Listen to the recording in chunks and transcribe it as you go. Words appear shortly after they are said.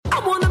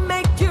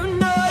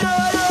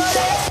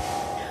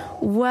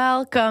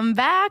Welcome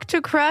back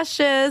to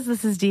Crushes.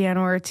 This is Deanna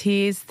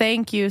Ortiz.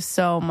 Thank you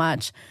so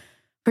much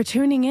for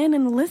tuning in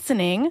and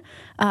listening.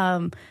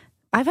 I've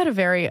had a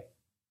very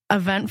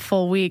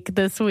eventful week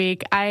this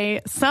week.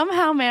 I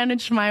somehow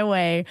managed my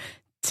way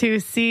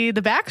to see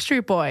the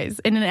Backstreet Boys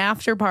in an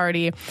after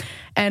party.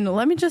 And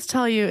let me just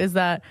tell you is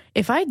that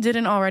if I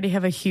didn't already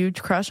have a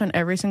huge crush on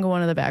every single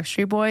one of the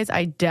Backstreet Boys,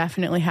 I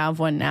definitely have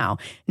one now.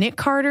 Nick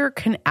Carter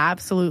can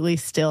absolutely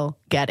still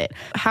get it.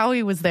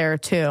 Howie was there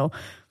too.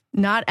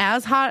 Not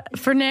as hot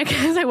for Nick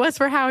as I was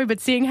for Howie, but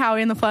seeing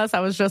Howie in the flesh, I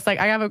was just like,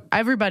 I have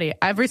everybody,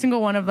 every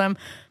single one of them.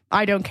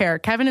 I don't care.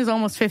 Kevin is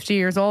almost 50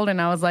 years old, and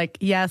I was like,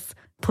 yes,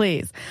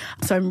 please.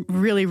 So I'm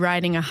really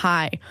riding a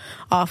high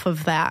off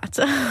of that.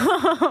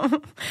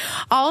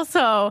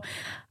 Also,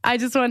 I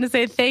just wanted to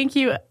say thank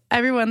you,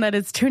 everyone that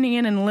is tuning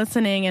in and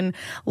listening and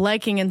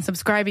liking and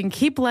subscribing.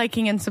 Keep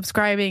liking and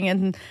subscribing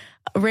and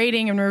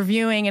rating and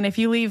reviewing. And if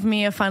you leave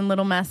me a fun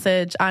little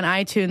message on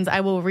iTunes,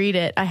 I will read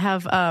it. I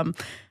have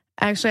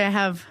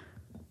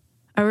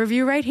a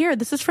review right here.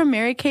 This is from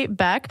Mary Kate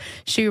Beck.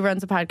 She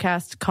runs a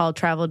podcast called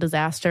Travel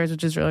Disasters,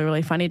 which is really,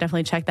 really funny.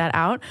 Definitely check that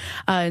out.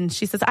 And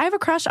she says, I have a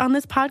crush on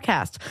this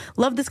podcast.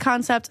 Love this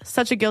concept.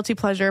 Such a guilty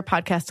pleasure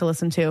podcast to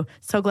listen to.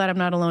 So glad I'm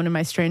not alone in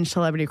my strange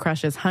celebrity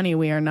crushes. Honey,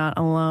 we are not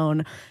alone.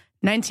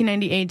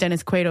 1998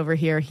 Dennis Quaid over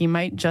here. He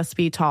might just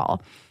be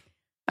tall.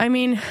 I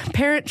mean,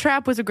 Parent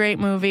Trap was a great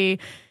movie.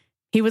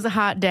 He was a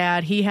hot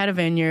dad. He had a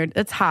vineyard.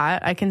 It's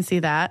hot. I can see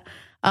that.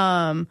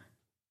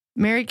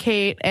 Mary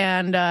Kate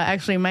and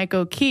actually Mike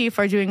O'Keefe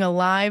are doing a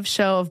live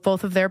show of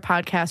both of their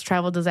podcasts,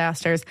 Travel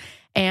Disasters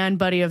and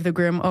Buddy of the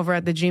Groom, over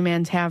at the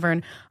G-Man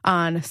Tavern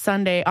on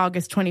Sunday,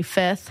 August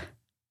 25th,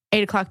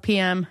 8 o'clock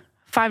p.m.,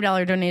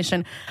 $5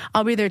 donation.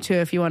 I'll be there too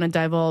if you want to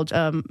divulge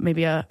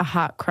maybe a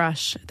hot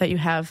crush that you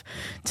have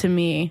to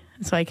me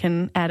so I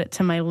can add it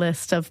to my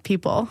list of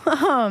people.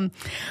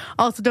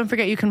 Also, don't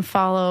forget you can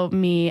follow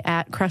me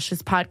at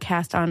Crushes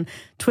Podcast on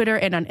Twitter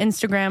and on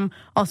Instagram.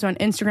 Also on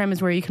Instagram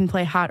is where you can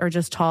play hot or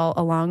just tall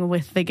along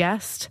with the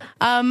guest.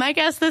 My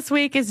guest this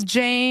week is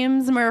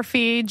James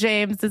Murphy.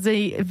 James is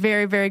a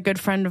very, very good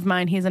friend of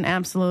mine. He's an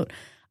absolute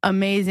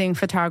amazing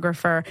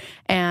photographer,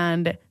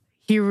 and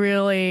he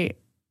really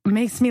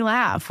makes me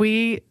laugh.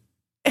 We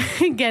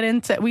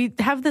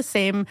have the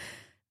same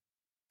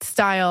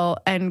style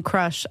and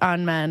crush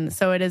on men.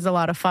 So it is a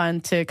lot of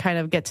fun to kind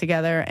of get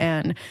together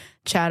and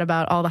chat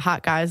about all the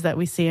hot guys that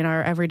we see in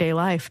our everyday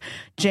life.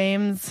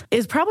 James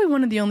is probably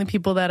one of the only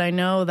people that I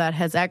know that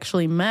has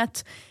actually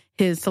met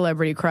his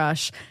celebrity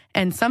crush.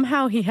 And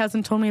somehow he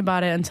hasn't told me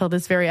about it until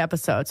this very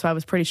episode. So I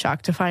was pretty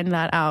shocked to find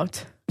that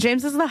out.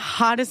 James is the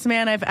hottest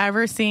man I've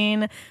ever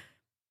seen.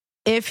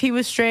 If he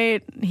was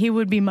straight, he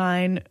would be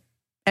mine.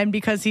 And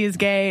because he is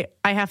gay,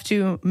 I have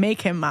to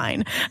make him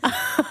mine.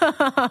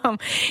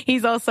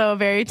 He's also a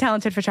very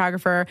talented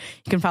photographer.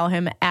 You can follow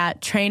him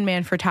at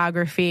Trainman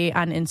Photography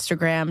on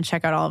Instagram.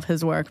 Check out all of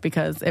his work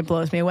because it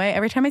blows me away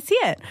every time I see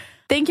it.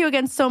 Thank you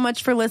again so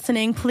much for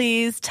listening.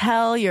 Please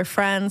tell your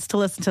friends to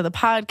listen to the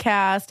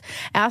podcast.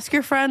 Ask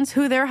your friends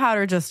who their hot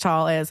or just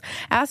tall is.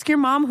 Ask your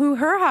mom who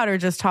her hot or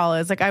just tall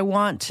is. Like, I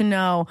want to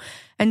know.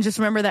 And just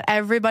remember that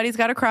everybody's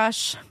got a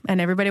crush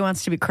and everybody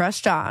wants to be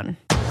crushed on.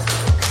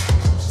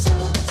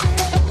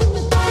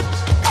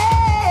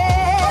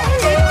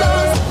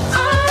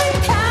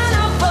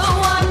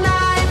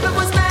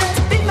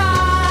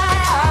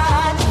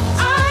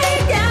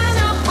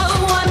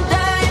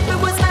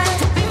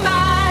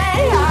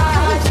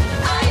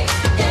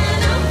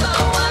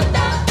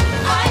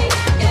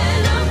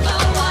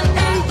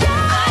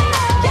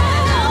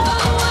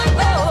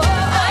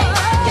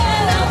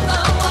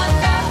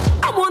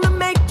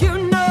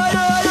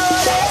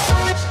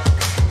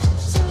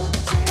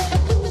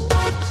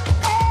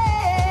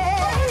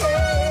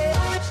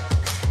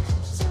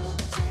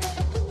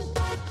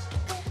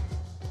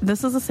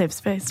 This is a safe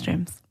space,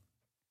 James.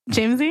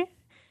 Jamesy,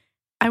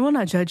 I will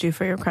not judge you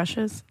for your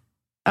crushes.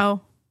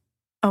 Oh,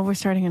 we're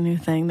starting a new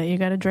thing that you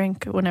got to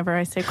drink whenever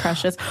I say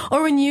crushes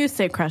or when you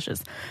say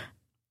crushes.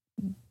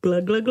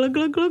 Glug, glug, glug,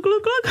 glug, glug,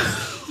 glug,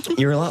 glug.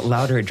 You're a lot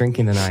louder at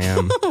drinking than I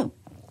am.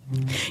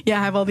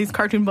 Yeah, I have all these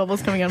cartoon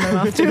bubbles coming out of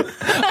my mouth, too.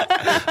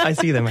 I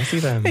see them.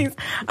 Thanks.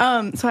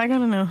 So I got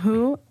to know,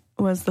 who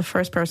was the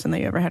first person that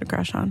you ever had a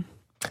crush on?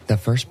 The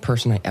first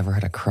person I ever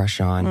had a crush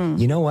on.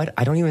 You know what?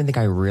 I don't even think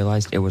I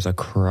realized it was a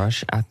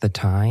crush at the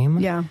time.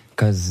 Yeah.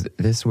 Because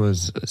this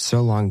was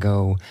so long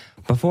ago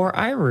before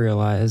I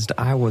realized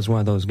I was one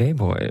of those gay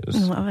boys. I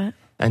love it.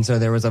 And so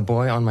there was a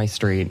boy on my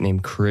street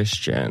named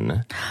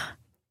Christian.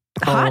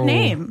 Hot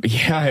name.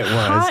 Yeah, it was.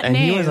 Hot and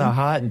name. he was a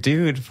hot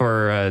dude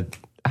for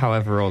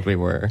however old we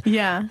were.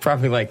 Yeah.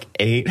 Probably like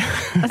 8.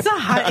 That's a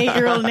hot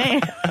 8-year-old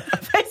name.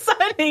 If I saw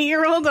an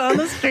 8-year-old on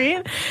the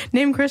street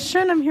named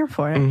Christian, I'm here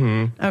for it.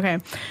 Mm-hmm. Okay.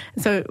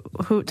 So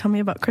tell me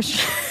about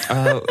Christian.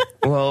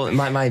 Well,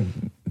 my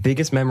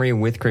biggest memory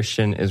with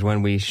Christian is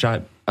when we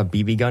shot a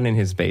BB gun in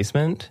his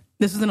basement.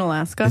 This was in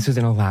Alaska? This was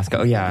in Alaska.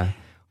 Oh, yeah.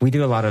 We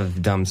do a lot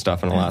of dumb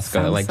stuff in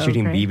Alaska, like so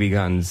shooting great. BB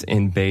guns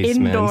in basements.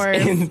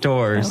 Indoors.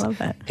 Indoors. I love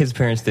that. His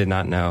parents did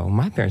not know.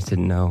 My parents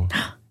didn't know.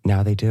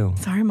 now they do.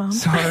 Sorry, Mom.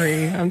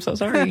 Sorry. I'm so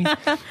sorry.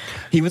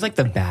 He was like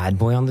the bad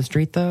boy on the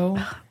street, though.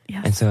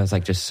 Yes. And so I was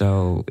like just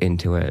so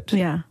into it.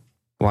 Yeah.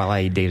 While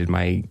I dated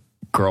my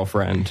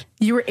girlfriend.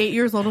 You were 8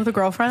 years old with a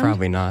girlfriend?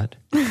 Probably not.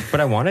 But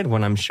I wanted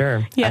one, I'm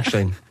sure. Yeah.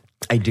 Actually,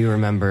 I do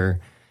remember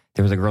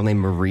there was a girl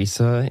named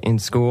Marisa in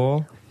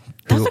school.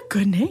 That's a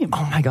good name.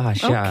 Oh my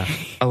gosh, yeah.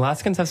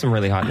 Alaskans have some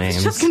really hot names. I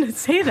was just going to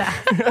say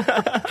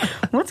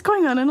that. What's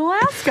going on in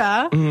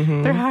Alaska?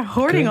 Mm-hmm. They're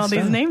hoarding all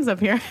these names up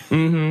here.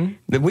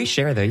 Mm-hmm. We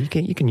share, though. You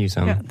can use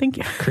them. Yeah, thank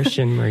you.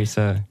 Christian,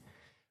 Marisa.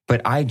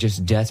 But I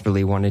just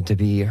desperately wanted to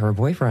be her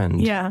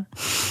boyfriend. Yeah.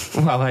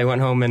 While I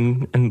went home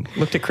and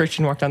looked at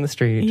Christian walk down the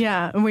street.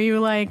 Yeah. And were you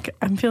like,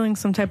 I'm feeling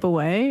some type of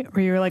way?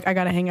 Or you were like, I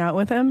got to hang out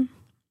with him?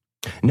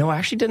 No, I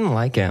actually didn't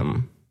like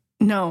him.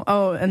 No.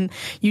 Oh, and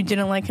you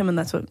didn't like him, and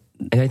that's what...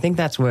 And I think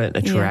that's what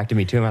attracted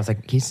me to him. I was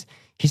like, he's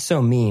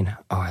so mean.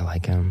 Oh, I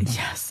like him.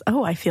 Yes.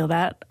 Oh, I feel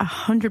that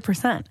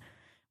 100%.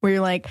 Where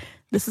you're like,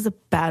 this is a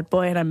bad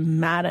boy, and I'm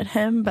mad at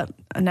him. But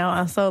now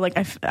also, like,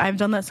 I've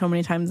done that so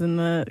many times in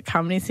the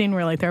comedy scene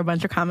where, like, there are a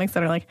bunch of comics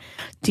that are like,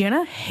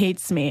 Deanna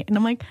hates me. And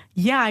I'm like,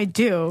 yeah, I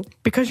do.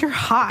 Because you're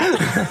hot.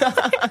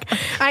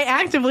 Like, I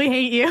actively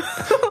hate you.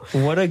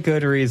 What a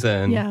good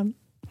reason. Yeah.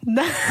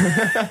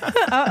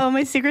 Uh-oh,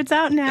 my secret's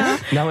out now.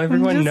 Now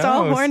everyone I'm knows.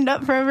 all horned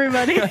up for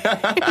everybody.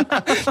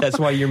 That's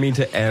why you're mean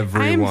to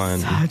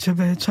everyone. I'm such a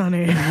bitch,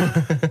 honey.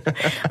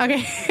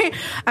 Okay,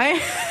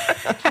 I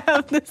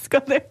have this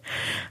go there.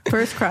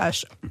 First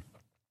crush,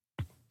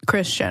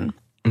 Christian.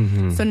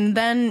 Mm-hmm. So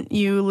then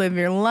you live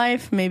your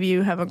life. Maybe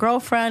you have a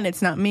girlfriend.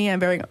 It's not me.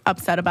 I'm very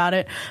upset about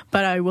it,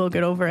 but I will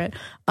get over it.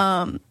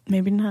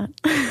 Maybe not.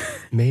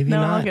 Maybe no,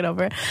 not. I'll get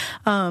over it.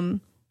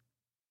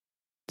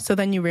 So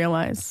then you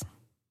realize,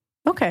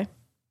 okay,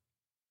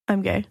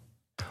 I'm gay.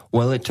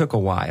 Well, it took a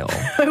while.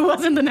 It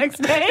wasn't the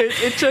next day.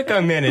 It took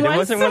a minute.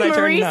 Once it wasn't when I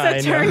turned 9.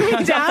 Marisa turned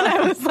me down,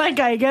 I was like,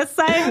 I guess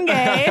I'm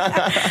gay.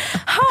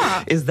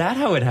 Huh. Is that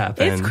how it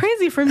happened? It's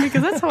crazy for me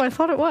because that's how I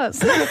thought it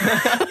was.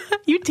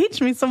 You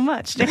teach me so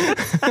much, James.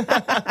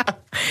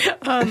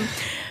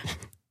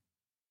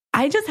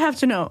 I just have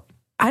to know.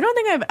 I don't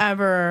think I've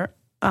ever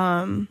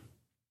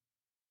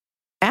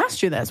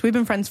asked you this. We've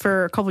been friends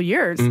for a couple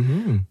years.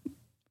 Mm-hmm.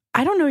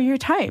 I don't know your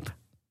type.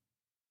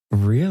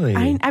 Really?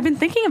 I've been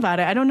thinking about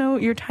it. I don't know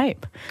your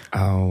type.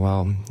 Oh,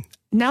 well.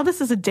 Now this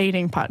is a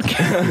dating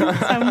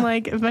podcast. I'm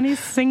like, if any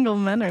single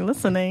men are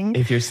listening.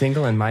 If you're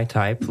single and my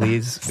type,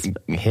 please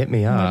hit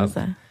me up. What is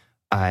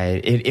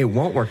that? It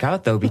won't work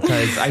out, though,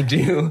 because I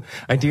do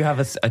have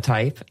a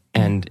type,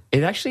 and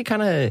it actually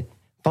kind of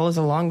follows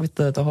along with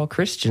the whole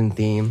Christian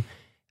theme.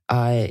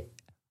 I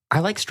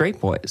like straight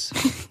boys.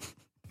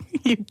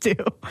 You do.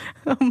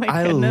 Oh my goodness.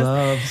 I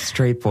love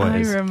straight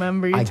boys. I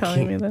remember you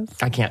telling me this.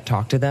 I can't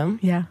talk to them.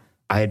 Yeah.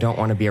 I don't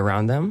want to be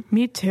around them.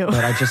 Me too.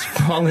 But I just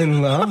fall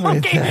in love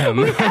with them.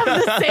 We have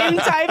the same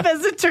type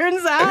as it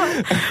turns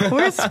out.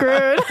 We're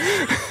screwed.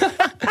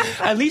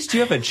 At least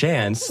you have a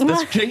chance. The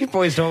straight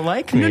boys don't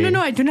like me.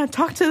 No. I do not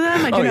talk to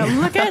them. I do not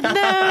look at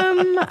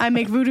them. I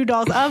make voodoo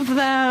dolls of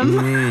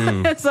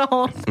them. It's the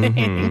whole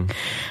thing.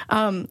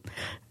 Mm-hmm.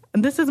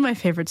 This is my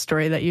favorite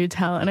story that you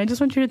tell, and I just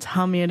want you to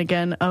tell me it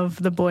again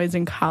of the boys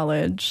in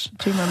college.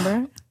 Do you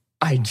remember?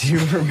 I do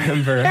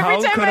remember.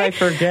 How could I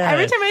forget?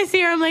 Every time I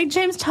see her, I'm like,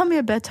 James, tell me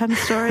a bedtime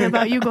story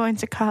about you going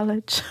to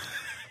college.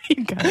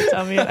 You gotta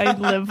tell me it. I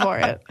live for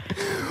it.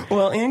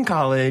 Well, in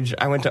college,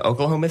 I went to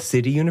Oklahoma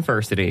City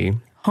University.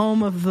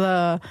 Home of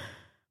the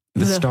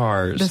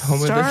stars. The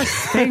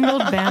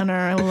Star-Spangled Banner.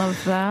 I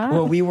love that.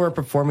 Well, we were a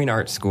performing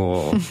arts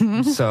school,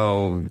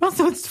 so... Well,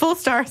 so it's full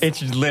stars.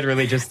 It's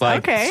literally just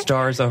like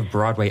Stars of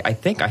Broadway. I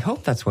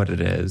hope that's what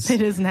it is.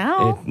 It is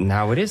now?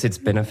 Now it is. It's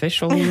been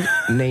officially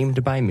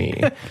named by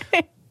me.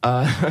 Okay.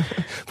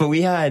 But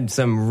we had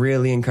some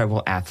really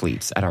incredible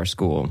athletes at our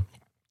school.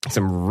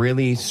 Some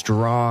really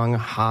strong,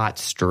 hot,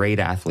 straight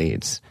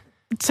athletes.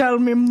 Tell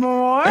me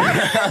more.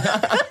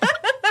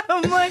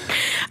 I'm like,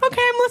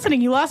 okay, I'm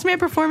listening. You lost me at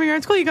performing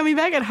arts school. You got me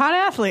back at hot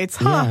athletes,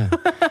 huh?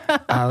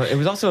 Yeah. It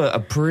was also a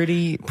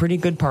pretty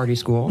good party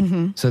school.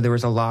 Mm-hmm. So there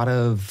was a lot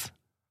of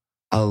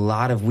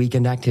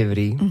weekend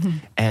activity. Mm-hmm.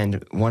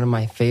 And one of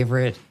my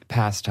favorite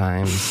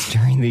pastimes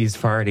during these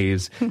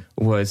parties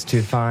was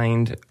to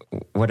find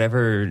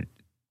whatever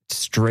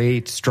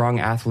straight, strong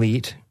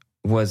athlete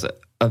was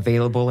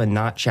available and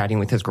not chatting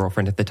with his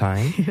girlfriend at the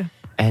time. Yeah.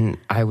 And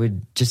I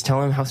would just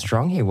tell him how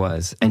strong he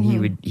was. And he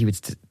would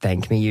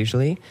thank me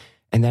usually.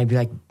 And then I'd be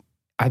like,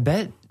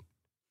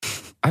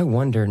 I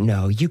wonder,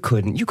 no, you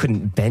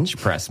couldn't bench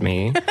press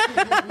me.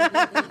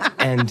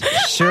 And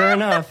sure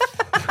enough,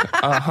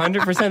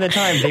 100% of the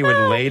time, they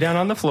would lay down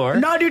on the floor.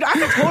 No, dude, I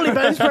could totally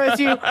bench press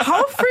you.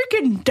 How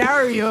freaking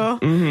dare you?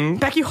 Mm-hmm.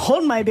 Becky,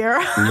 hold my beer.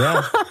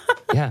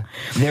 Yeah.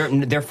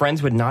 Their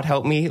friends would not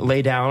help me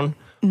lay down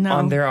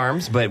on their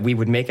arms, but we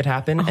would make it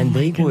happen, and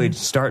they would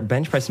start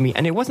bench pressing me.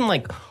 And it wasn't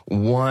like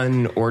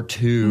 1 or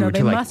 2 no,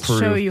 to like must prove.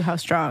 Show you how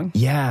strong.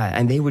 Yeah,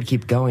 and they would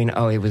keep going.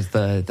 Oh, it was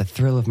the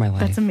thrill of my life.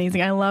 That's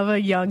amazing. I love a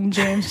young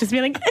James just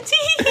being like,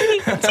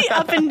 tee,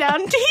 up and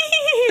down,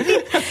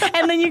 tee.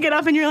 And then you get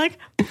up and you're like,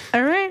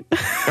 All right.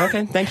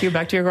 Okay, thank you.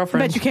 Back to your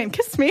girlfriend. Bet you can't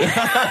kiss me.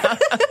 I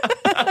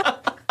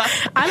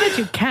bet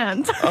you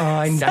can't. Oh,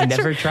 I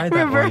never tried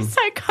that reverse one.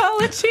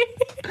 Psychology.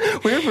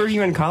 Where were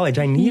you in college?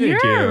 I needed you.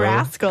 You're a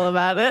rascal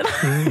about it.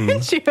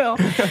 Aren't you?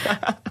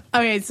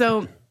 Okay,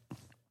 so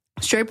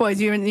straight boys,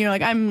 you're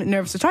like, I'm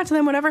nervous to talk to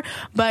them, whatever.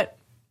 But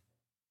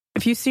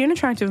if you see an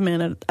attractive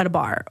man at a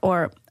bar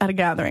or at a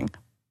gathering,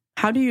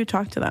 how do you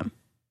talk to them?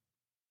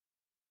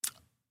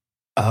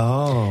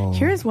 Oh.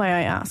 Here's why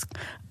I ask.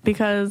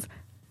 Because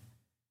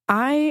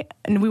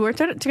we worked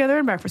together at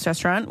a breakfast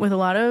restaurant with a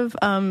lot of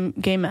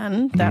gay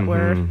men that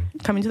were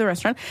coming to the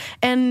restaurant.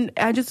 And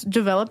I just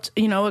developed,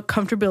 a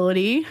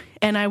comfortability.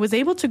 And I was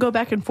able to go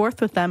back and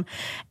forth with them.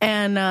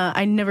 And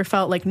I never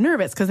felt like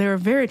nervous because they were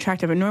very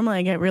attractive. And normally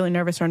I get really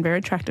nervous around very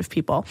attractive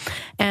people.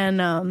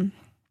 And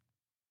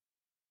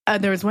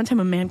there was one time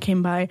a man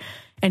came by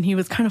and he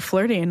was kind of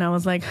flirty. And I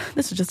was like,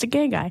 this is just a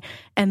gay guy.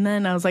 And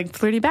then I was like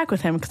flirty back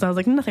with him because I was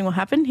like, nothing will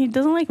happen. He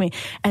doesn't like me.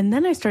 And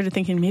then I started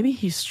thinking maybe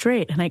he's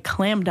straight. And I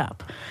clammed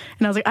up.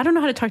 And I was like, I don't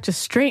know how to talk to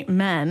straight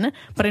men,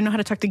 but I know how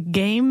to talk to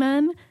gay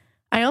men.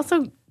 I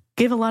also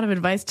give a lot of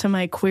advice to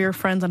my queer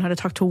friends on how to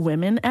talk to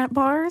women at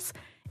bars.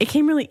 It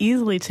came really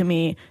easily to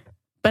me.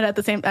 But at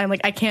the same time,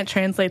 like, I can't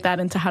translate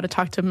that into how to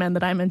talk to men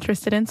that I'm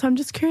interested in. So I'm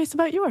just curious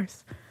about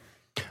yours.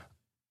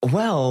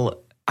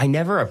 Well, I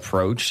never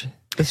approach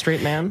the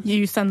straight man.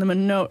 You send them a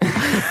note.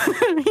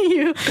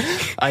 I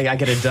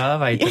get a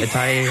dove. I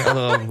tie a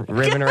little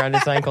ribbon around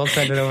his ankle,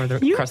 send it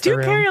across the room.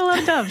 You do carry a lot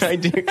of doves. I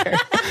do.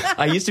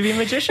 I used to be a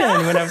magician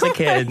when I was a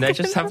kid, and I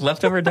just have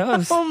leftover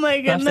doves. Oh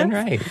my goodness! Left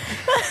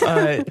and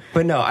right.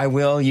 But no, I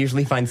will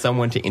usually find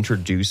someone to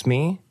introduce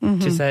me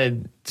to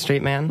said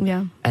straight man.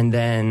 Yeah. And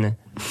then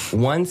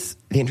once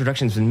the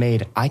introduction's been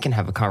made, I can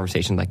have a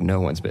conversation like no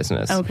one's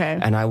business. Okay.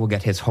 And I will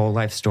get his whole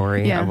life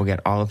story. Yeah. I will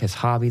get all of his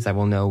hobbies. I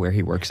will know where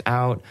he works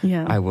out.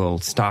 Yeah. I will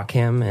stalk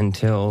him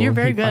until You're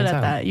very he good finds at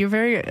out. that. You're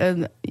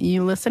very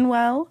you listen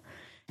well,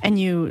 and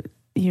you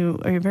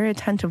are a very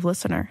attentive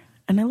listener.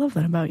 And I love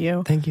that about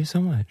you. Thank you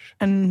so much.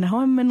 And now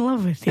I'm in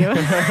love with you.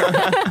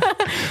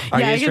 Are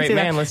you a straight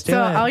man? Let's do it.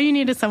 So all you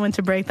need is someone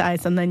to break the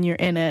ice, and then you're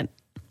in it.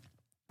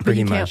 But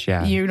Pretty you much,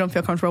 yeah. You don't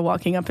feel comfortable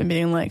walking up and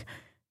being like,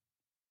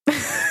 I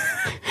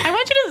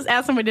want you to just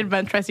ask someone to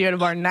bench press you at a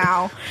bar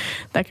now.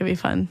 That could be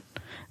fun.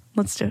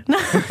 Let's do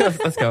it.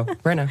 Let's go.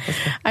 Right now.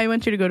 Let's go. I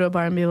want you to go to a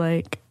bar and be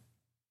like,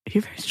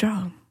 you're very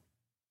strong.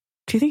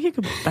 Do you think you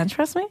could bench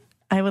press me?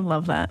 I would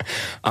love that.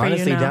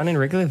 Honestly, down in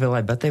Wrigleyville,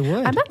 I bet they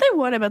would. I bet they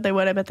would.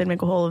 I bet they'd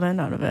make a whole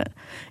event out of it.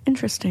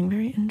 Interesting.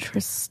 Very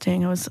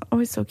interesting. I was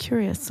always so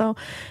curious. So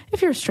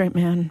if you're a straight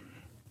man,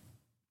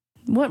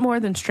 what more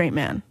than straight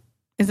man?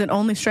 Is it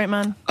only straight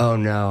man? Oh,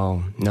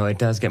 no. No, it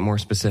does get more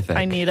specific.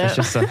 I need it. It's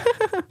just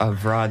a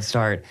broad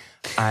start.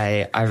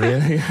 I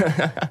really...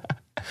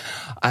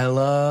 I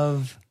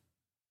love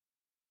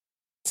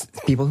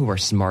people who are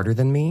smarter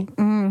than me,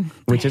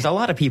 which is a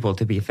lot of people,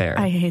 to be fair.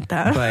 I hate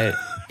that. But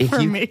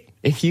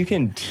if you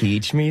can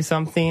teach me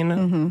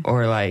something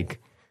or like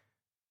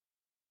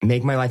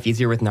make my life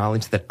easier with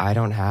knowledge that I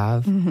don't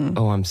have,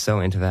 oh, I'm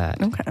so into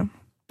that. Okay.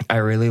 I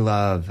really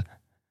love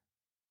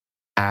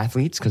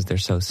athletes because they're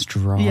so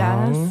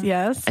strong.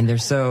 Yes. And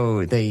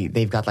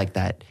they've got like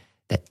that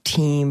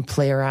team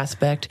player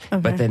aspect,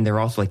 but then they're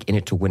also like in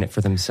it to win it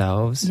for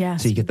themselves.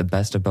 Yes. So you get the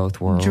best of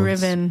both worlds.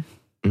 Driven.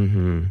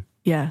 Mm-hmm.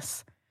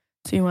 Yes.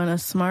 So you want a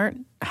smart,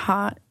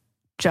 hot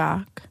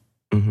jock.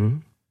 Mm-hmm.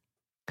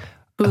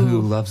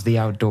 Who loves the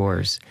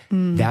outdoors.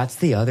 That's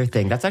the other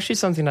thing. That's actually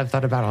something I've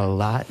thought about a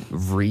lot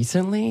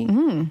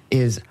recently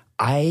is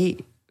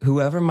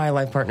whoever my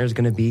life partner is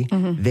going to be,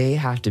 they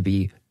have to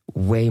be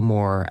way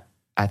more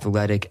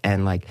athletic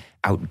and like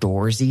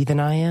outdoorsy than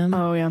I am.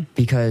 Oh, yeah.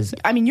 Because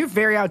I mean, you're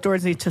very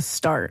outdoorsy to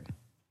start.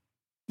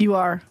 You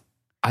are.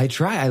 I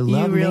try. I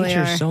love really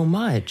nature are. so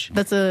much.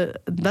 That's a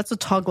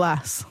tall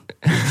glass.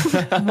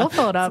 We'll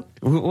fill it up.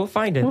 We'll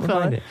find it. We'll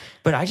fill find it.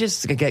 But I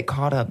just get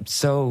caught up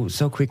so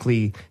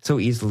quickly, so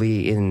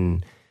easily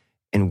in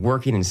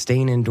working and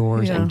staying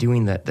indoors and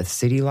doing the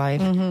city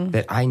life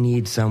that I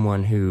need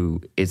someone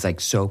who is like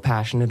so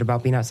passionate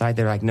about being outside.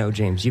 They're like, no,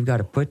 James, you've got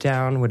to put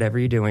down whatever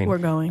you're doing. We're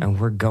going. And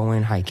we're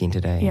going hiking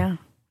today. Yeah.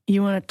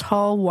 You want a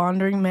tall,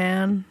 wandering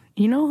man.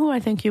 You know who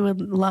I think you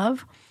would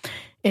love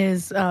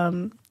is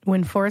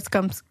when Forrest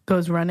Gump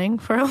goes running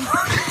for a long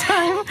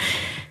time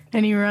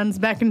and he runs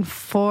back and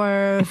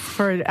forth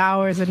for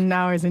hours and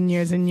hours and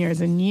years and years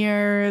and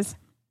years.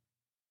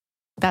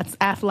 That's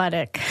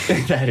athletic.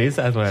 That is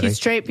athletic. He's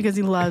straight because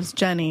he loves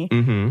Jenny.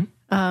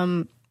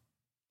 Mm-hmm.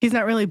 He's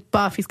not really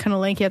buff. He's kind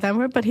of lanky at that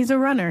point, but he's a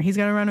runner. He's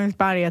got a runner's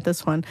body at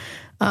this one.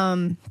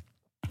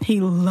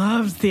 He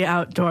loves the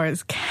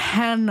outdoors.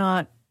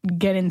 Cannot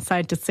get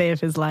inside to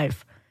save his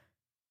life.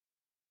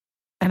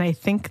 And I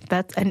think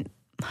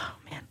oh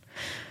man.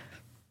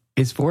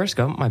 Is Forrest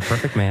Gump my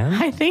perfect man?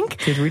 I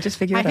think. Did we just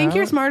figure it out? I think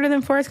you're smarter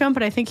than Forrest Gump,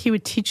 but I think he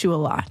would teach you a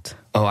lot.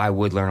 Oh, I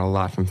would learn a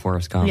lot from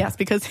Forrest Gump. Yes,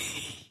 because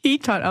he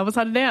taught Elvis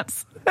how to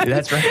dance.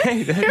 That's right.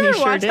 You ever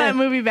watch that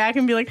movie back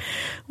and be like,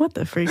 what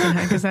the freaking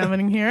heck is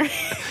happening here?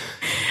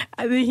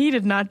 I mean, he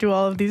did not do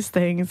all of these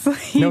things.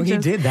 He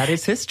did. That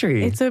is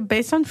history. It's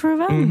based on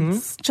true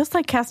events, just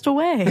like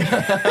Castaway.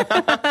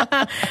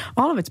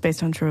 All of it's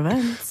based on true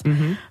events.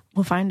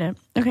 We'll find it.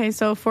 Okay,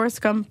 so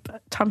Forrest Gump,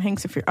 Tom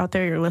Hanks, if you're out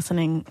there, you're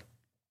listening,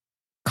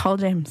 call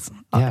James.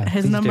 Yeah,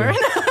 his number.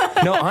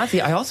 No,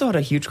 honestly, I also had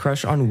a huge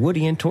crush on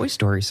Woody in Toy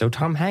Story. So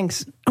Tom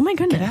Hanks, oh my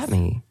goodness, get at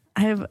me.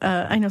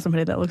 I know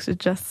somebody that looks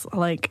just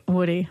like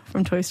Woody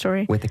from Toy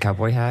Story. With the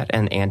cowboy hat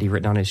and Andy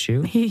written on his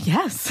shoe?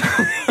 Yes,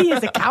 he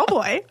is a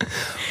cowboy.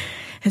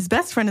 His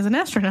best friend is an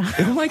astronaut.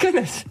 Oh my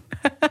goodness.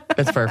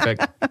 That's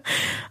perfect.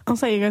 I'll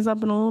set you guys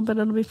up in a little bit.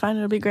 It'll be fine.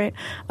 It'll be great.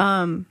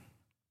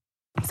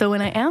 So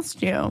when I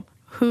asked you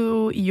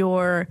who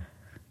your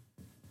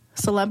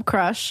celeb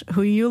crush,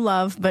 who you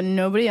love but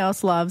nobody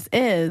else loves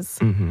is,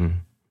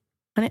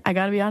 honey, I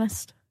gotta be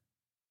honest,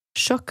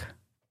 shook.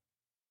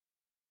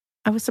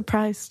 I was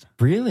surprised.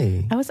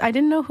 Really? I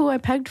didn't know who I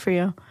pegged for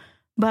you,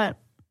 but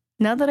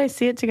now that I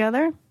see it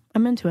together,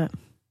 I'm into it.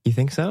 You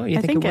think so?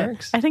 You think it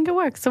works? I think it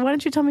works. So why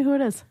don't you tell me who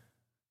it is?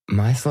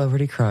 My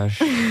celebrity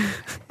crush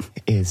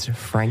is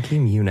Frankie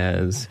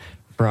Muniz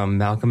from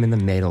Malcolm in the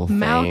Middle fame.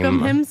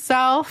 Malcolm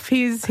himself.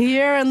 He's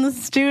here in the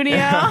studio.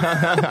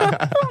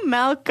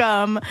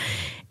 Malcolm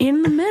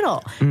in the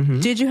Middle.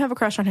 Did you have a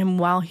crush on him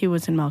while he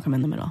was in Malcolm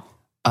in the Middle?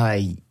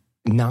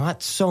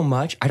 Not so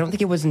much. I don't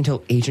think it was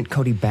until Agent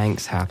Cody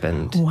Banks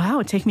happened.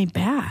 Wow, take me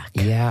back.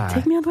 Yeah.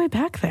 Take me all the way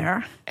back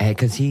there.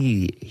 Because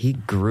he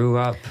grew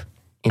up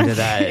into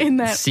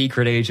that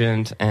secret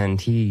agent,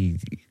 and he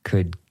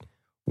could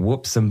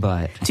whoop some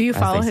butt. Do you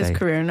follow his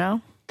career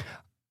now?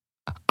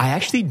 I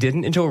actually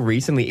didn't until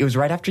recently. It was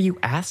right after you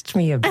asked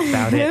me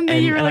about it. and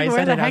you were like,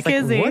 where the heck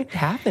is he? What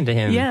happened to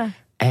him? Yeah.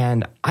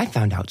 And I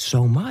found out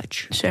so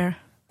much. Sure.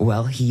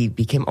 Well, he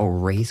became a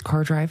race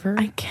car driver.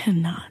 I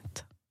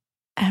cannot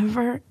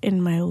ever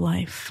in my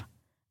life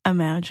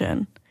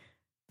imagine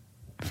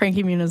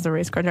Frankie Muniz, the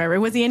race car driver.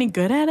 Was he any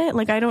good at it?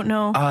 Like, I don't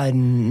know.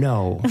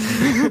 No.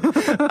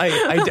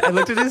 I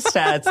looked at his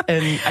stats,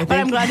 and but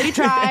I'm glad that he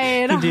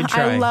tried. He did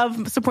try. I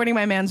love supporting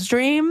my man's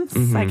dreams.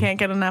 I can't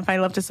get enough. I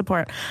love to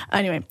support.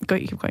 Anyway,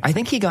 keep going. I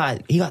think he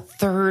got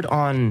third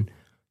on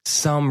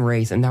some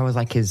race, and that was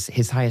like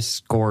his highest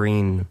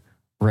scoring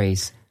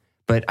race.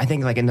 But I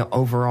think like in the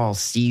overall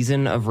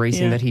season of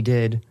racing that he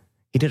did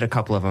a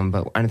couple of them,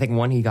 but I think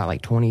one he got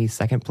like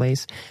 22nd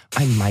place.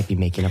 I might be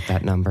making up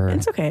that number.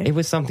 It's okay. It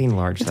was something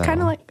large. It's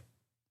kind of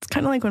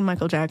like when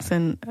Michael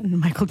Jackson and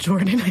Michael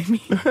Jordan. I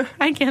mean,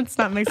 I can't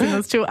stop mixing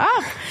those two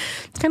up.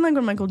 It's kind of like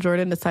when Michael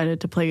Jordan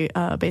decided to play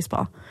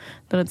baseball.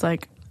 That it's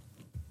like,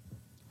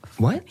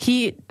 what?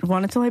 He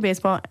wanted to play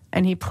baseball,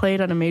 and he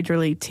played on a major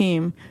league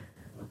team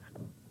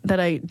that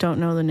I don't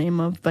know the name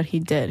of, but he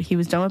did. He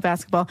was done with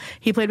basketball.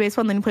 He played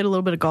baseball, and then he played a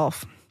little bit of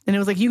golf. And it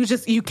was like,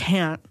 you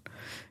can't.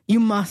 You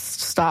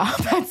must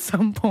stop at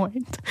some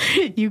point.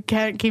 You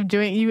can't keep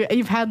doing.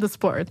 You've had the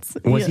sports.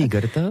 Was he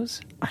good at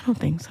those? I don't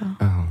think so.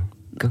 Oh,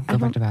 go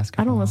back to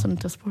basketball. I don't listen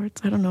to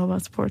sports. I don't know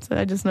about sports.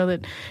 I just know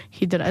that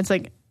he did. It's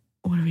like,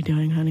 what are we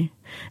doing, honey?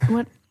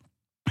 What?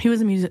 He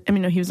was a music. I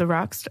mean, no, he was a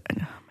rock star. Oh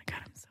my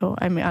God,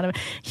 I'm out of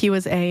it. He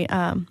was a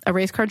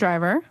race car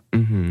driver.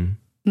 And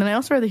then I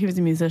also read that he was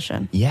a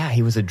musician. Yeah,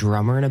 he was a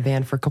drummer in a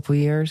band for a couple of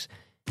years.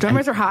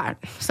 Drummers are hot.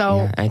 So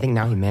yeah, I think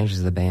now he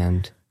manages the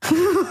band.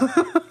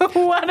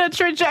 What a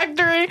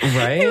trajectory.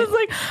 Right? He was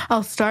like,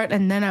 I'll start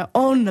and then I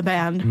own the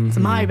band. It's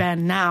my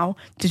band now.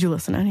 Did you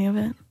listen to any of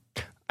it?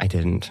 I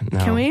didn't, no.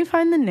 Can we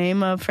find the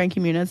name of Frankie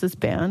Muniz's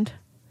band?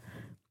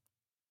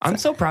 I'm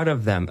so proud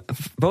of them.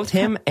 Both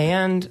him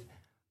and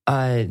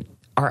our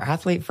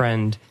athlete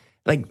friend,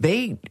 like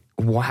they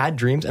had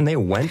dreams and they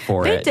went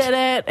for it. They did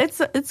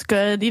it. It's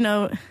good. You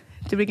know,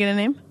 did we get a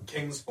name?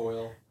 King's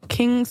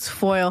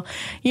Foil.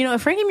 You know,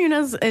 if Frankie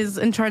Muniz is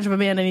in charge of a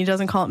band and he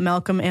doesn't call it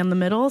Malcolm and the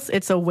Middles,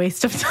 it's a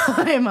waste of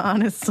time,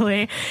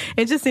 honestly.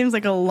 It just seems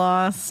like a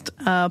lost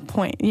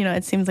point. You know,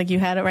 it seems like you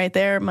had it right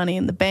there, money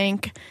in the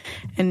bank,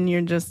 and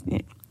you're just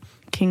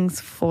King's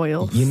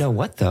Foils. You know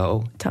what,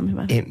 though? Tell me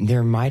about it.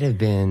 There might have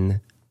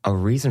been a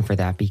reason for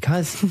that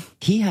because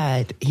he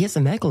has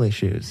some medical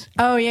issues.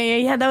 Oh,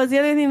 yeah. That was the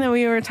other thing that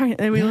we were talking.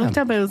 We looked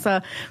up. It was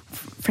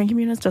Frankie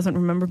Muniz doesn't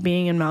remember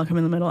being in Malcolm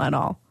in the Middle at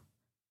all.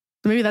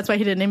 Maybe that's why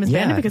he didn't name his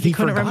band, because he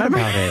couldn't remember.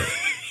 About it.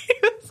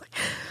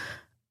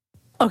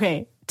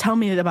 Okay, tell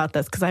me about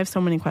this, because I have so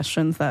many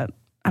questions that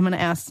I'm going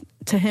to ask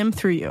to him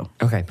through you.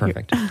 Okay,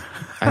 perfect.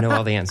 I know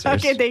all the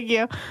answers. Okay, thank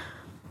you.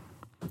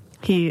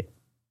 He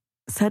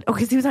said,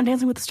 because he was on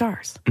Dancing with the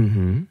Stars.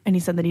 And he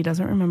said that he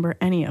doesn't remember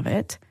any of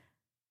it,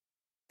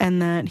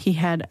 and that he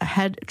had a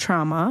head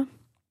trauma.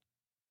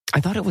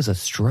 I thought it was a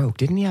stroke.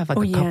 Didn't he have a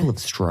couple of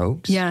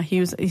strokes? Yeah,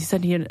 he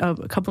said he had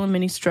a couple of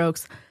mini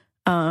strokes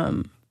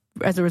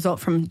as a result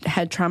from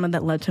head trauma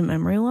that led to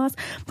memory loss.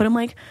 But I'm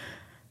like,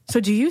 so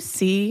do you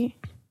see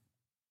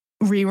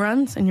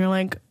reruns and you're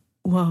like,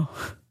 whoa,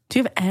 do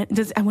you have,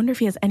 I wonder if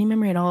he has any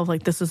memory at all of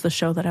like, this is the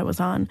show that I was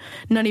on,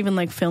 not even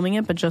like filming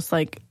it, but just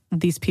like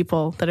these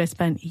people that I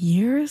spent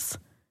years,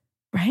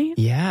 right?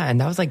 Yeah.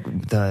 And that was like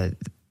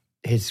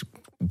his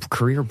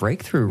career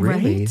breakthrough,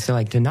 really. Right? So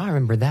like to not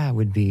remember that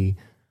would be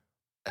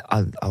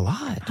A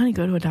lot. Honey,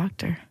 go to a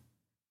doctor.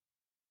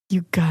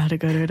 You gotta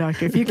go to a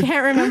doctor. If you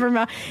can't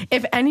remember,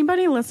 if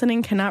anybody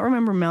listening cannot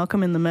remember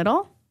Malcolm in the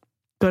Middle,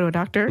 go to a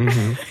doctor.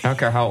 I don't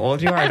care how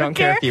old you are. I don't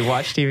care if you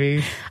watch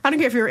TV. I don't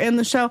care if you're in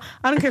the show.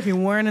 I don't care if you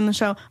weren't in the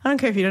show. I don't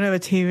care if you don't have a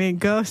TV.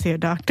 Go see a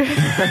doctor.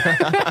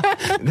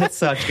 That's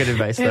such good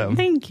advice, though.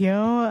 Thank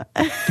you.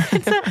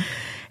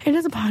 It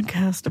is a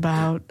podcast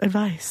about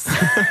advice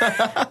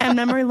and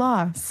memory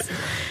loss.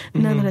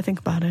 Now that I think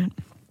about it.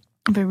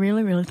 If I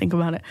really, really think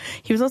about it.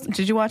 He was also,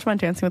 did you watch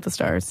Dancing with the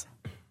Stars?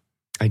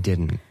 I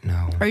didn't,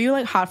 no. Are you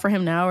like hot for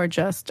him now or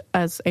just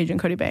as Agent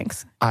Cody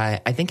Banks? I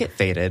think it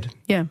faded.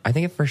 Yeah. I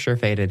think it for sure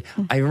faded.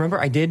 I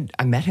remember I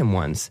met him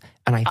once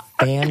and I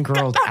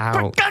fangirled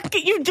out.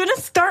 You didn't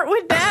start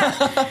with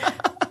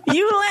that.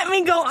 You let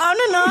me go on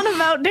and on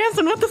about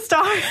Dancing with the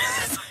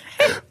Stars.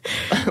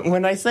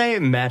 When I say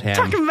met him.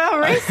 Talking about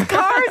race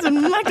cars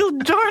and Michael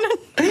Jordan.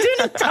 You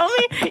didn't tell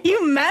me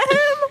you met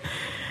him?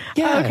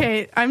 Yeah.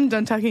 Okay, I'm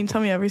done talking.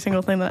 Tell me every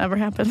single thing that ever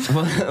happened.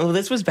 Well,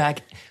 this was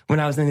back when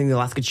I was in the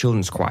Alaska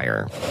Children's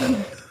Choir.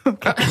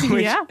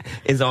 Which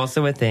is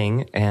also a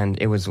thing,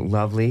 and it was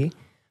lovely.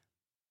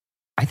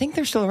 I think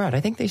they're still around.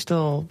 I think they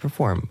still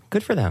perform.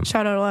 Good for them.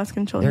 Shout out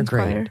Alaskan Children's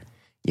Choir. They're great.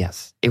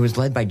 Yes. It was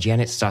led by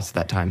Janet Stutz at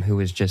that time, who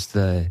was just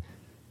the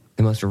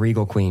most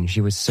regal queen.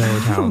 She was so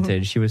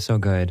talented. She was so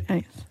good.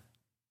 Nice.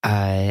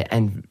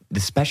 And the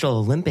Special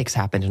Olympics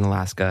happened in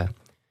Alaska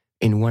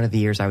in one of the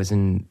years I was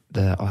in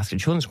the Alaska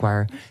Children's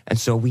Choir. And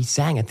so we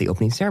sang at the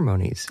opening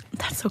ceremonies.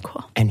 That's so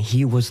cool. And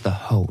he was the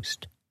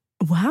host.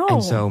 Wow.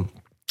 And so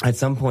at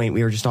some point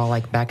we were just all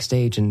like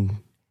backstage and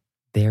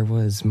there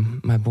was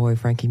my boy,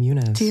 Frankie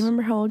Muniz. Do you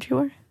remember how old you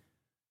were?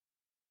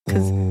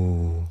 Because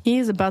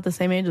he's about the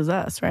same age as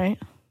us, right?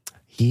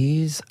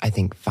 He's, I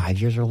think, 5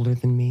 years older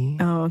than me.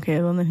 Oh,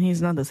 okay. Well, then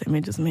he's not the same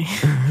age as me.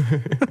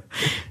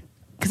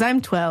 Because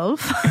I'm 12.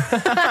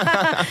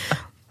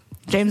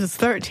 James is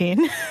 13.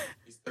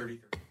 He's 33.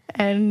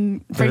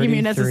 And Frankie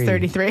Muniz is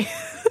 33.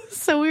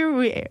 So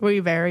we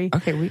vary.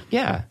 Okay,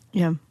 yeah.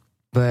 Yeah.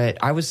 But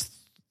I was,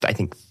 I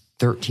think,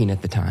 13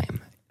 at the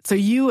time. So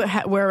you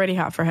were already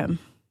hot for him.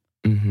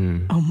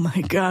 Mm-hmm. Oh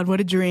my God,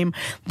 what a dream.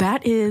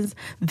 That is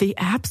the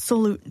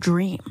absolute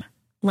dream.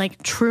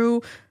 Like,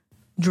 true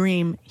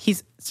dream.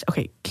 He's,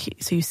 okay,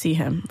 so you see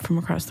him from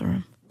across the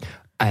room.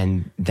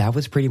 And that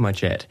was pretty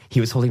much it. He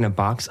was holding a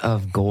box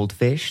of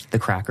Goldfish, the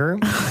cracker.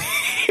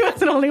 He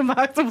wasn't holding a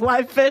box of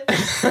live fish.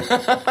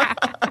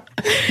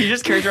 He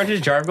just carries around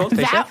his jar of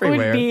goldfish everywhere.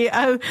 That would be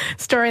a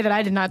story that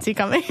I did not see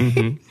coming.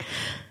 Mm-hmm.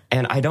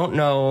 And I don't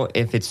know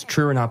if it's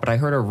true or not, but I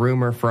heard a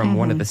rumor from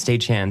one of the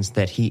stagehands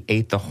that he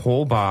ate the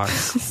whole box.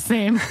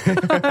 Same.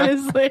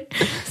 Honestly.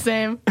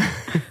 Same.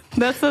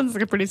 That sounds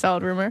like a pretty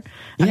solid rumor.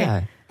 Yeah.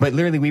 Okay. But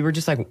literally, we were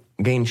just like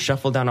getting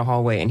shuffled down a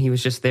hallway, and he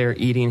was just there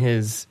eating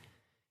his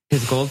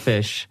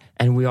goldfish.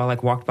 And we all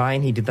like walked by,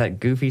 and he did that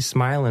goofy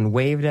smile and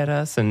waved at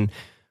us. And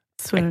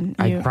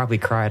I probably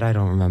cried. I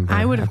don't remember.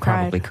 I would have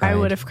cried. Probably cried. I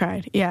would have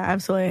cried. Yeah,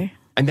 absolutely.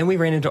 And then we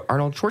ran into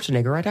Arnold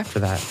Schwarzenegger right after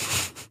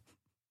that.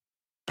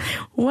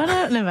 What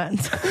an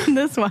event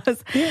this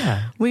was.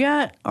 Yeah. We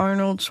got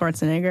Arnold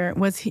Schwarzenegger.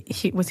 Was he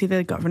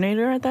the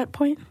governor at that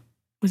point?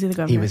 Was he the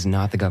governor? He was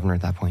not the governor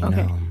at that point,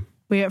 okay. No.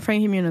 We got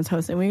Frankie Muniz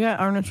hosting. We got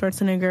Arnold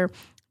Schwarzenegger,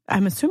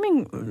 I'm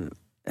assuming,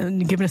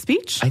 giving a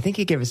speech? I think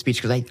he gave a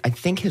speech because I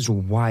think his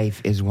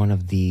wife is one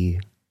of the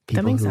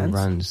people who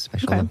runs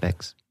Special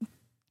Olympics.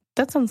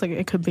 That sounds like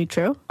it could be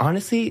true.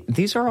 Honestly,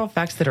 these are all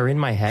facts that are in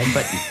my head,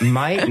 but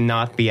might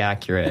not be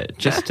accurate.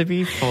 Just to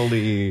be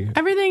fully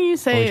everything you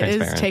say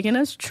is taken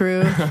as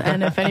truth,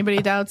 and if anybody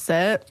doubts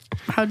it,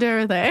 how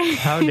dare they?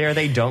 How dare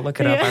they? Don't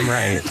look it up. I'm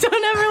right.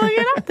 Don't ever look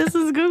it up. This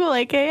is Google,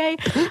 aka.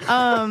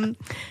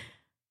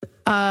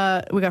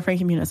 We got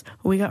Frankie Muniz.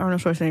 We got Arnold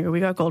Schwarzenegger.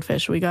 We got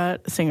Goldfish. We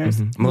got singers.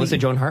 Mm-hmm. Melissa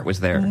Joan Hart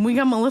was there. We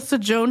got Melissa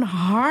Joan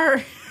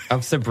Hart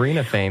of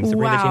Sabrina fame,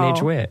 Sabrina the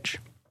Teenage Witch,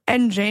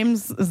 and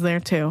James is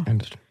there too.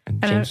 And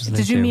James was there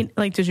did you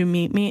too. Did you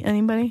meet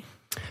anybody?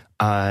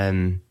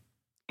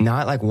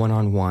 Not like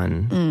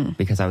one-on-one,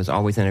 because I was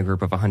always in a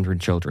group of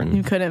 100 children.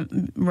 You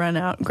couldn't run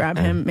out, grab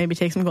him, maybe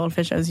take some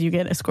goldfish as you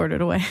get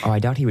escorted away. Oh, I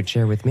doubt he would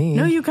share with me.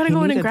 No, you gotta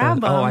go in and grab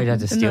them. Oh, I'd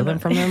have to steal them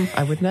from him?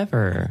 I would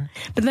never.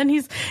 But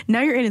then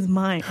now you're in his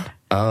mind.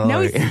 Oh.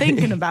 Now he's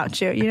thinking about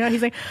you. You know,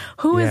 he's like,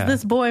 who is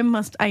this boy?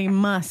 I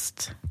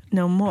must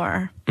know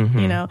more. Mm-hmm.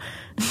 You know,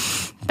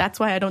 that's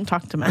why I don't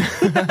talk to men.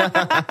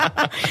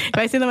 If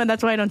I see them,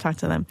 that's why I don't talk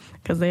to them,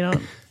 because they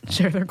don't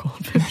share their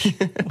goldfish.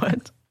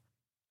 What?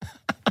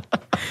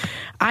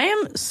 I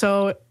am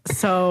so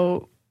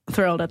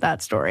thrilled at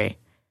that story.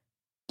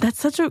 That's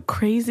such a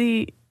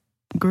crazy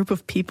group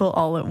of people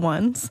all at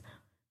once.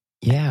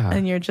 Yeah.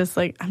 And you're just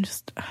like, I'm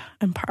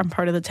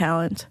part of the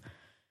talent.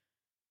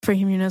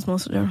 Frankie Muniz,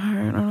 Melissa Joan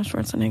Hart, Arnold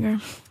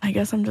Schwarzenegger. I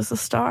guess I'm just a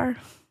star.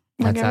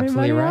 That's like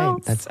absolutely right.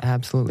 Else. That's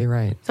absolutely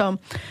right. So,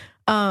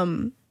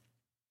 now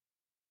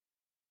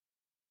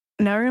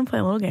we're going to play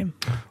a little game.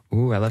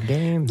 Ooh, I love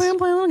games. We're going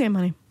to play a little game,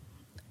 honey.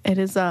 It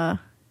is, the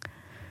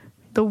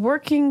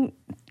working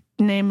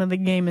name of the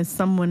game is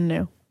Someone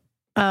New.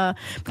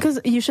 Because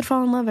you should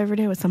fall in love every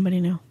day with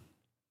somebody new.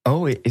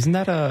 Oh, isn't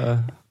that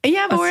a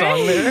but song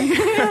lyric?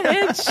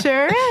 It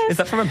sure is. Is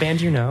that from a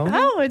band you know?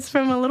 Oh, it's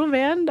from a little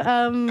band.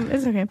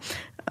 It's okay.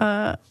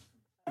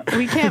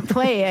 We can't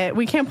play it.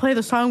 We can't play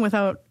the song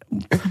without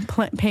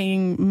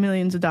paying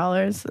millions of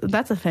dollars.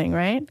 That's a thing,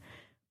 right?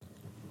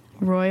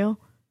 Royal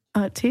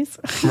tease.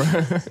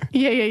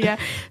 Yeah.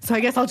 So I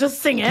guess I'll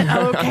just sing it.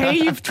 Okay,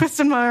 you've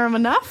twisted my arm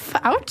enough.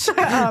 Ouch.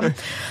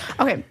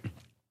 Okay.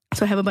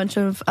 So I have a bunch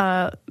of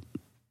a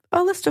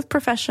list of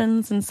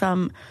professions and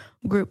some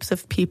groups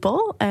of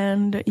people,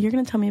 and you're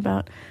going to tell me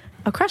about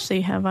a crush that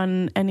you have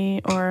on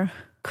any or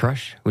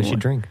crush. We should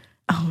drink.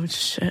 Oh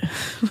shit.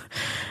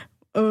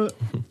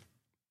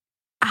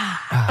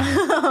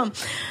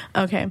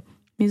 Okay,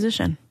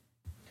 musician.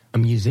 A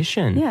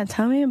musician. Yeah,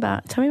 tell me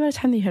about a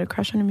time that you had a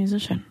crush on a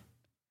musician.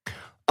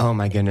 Oh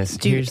my goodness.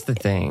 Here's the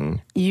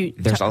thing.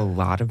 There's a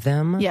lot of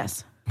them.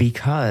 Yes.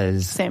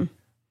 Because same.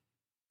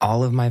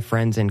 All of my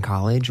friends in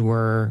college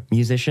were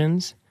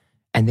musicians,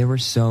 and there were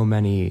so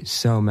many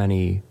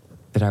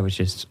that I was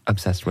just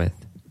obsessed with.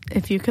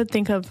 If you could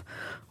think of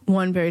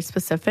one very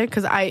specific,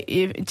 because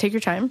take your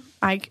time.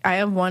 I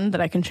have one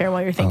that I can share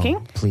while you're thinking.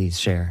 Oh, please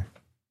share.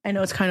 I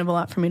know it's kind of a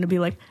lot for me to be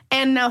like,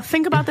 and now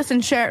think about this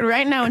and share it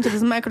right now into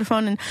this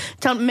microphone and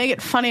make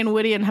it funny and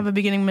witty and have a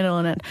beginning, middle,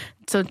 and end.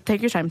 So take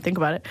your time, think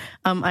about it.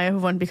 I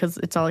have one because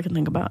it's all I can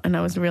think about, and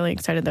I was really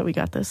excited that we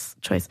got this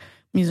choice.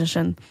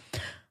 Musician.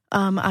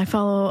 I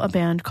follow a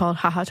band called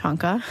Haha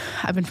Tonka.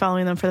 I've been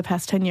following them for the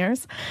past 10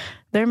 years.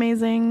 They're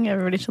amazing.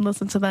 Everybody should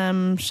listen to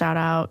them. Shout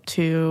out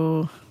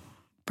to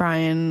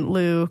Brian,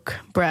 Luke,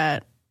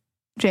 Brett,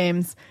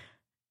 James,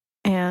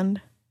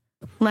 and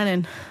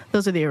Lennon.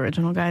 Those are the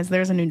original guys.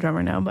 There's a new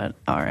drummer now, but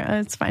all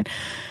right, it's fine.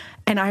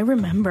 And I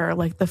remember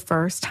like the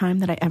first time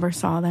that I ever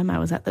saw them, I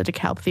was at the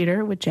DeKalb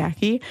Theater with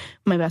Jackie,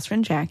 my best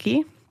friend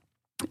Jackie.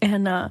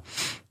 And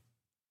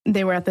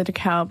they were at the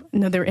DeKalb.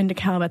 No, they were in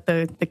DeKalb at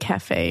the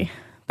cafe,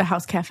 the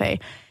house cafe.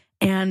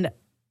 And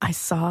I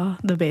saw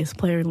the bass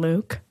player,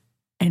 Luke.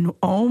 And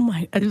oh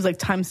my, it was like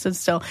time stood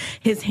still.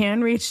 His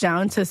hand reached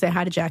down to say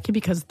hi to Jackie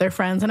because they're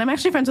friends. And I'm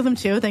actually friends with him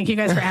too. Thank you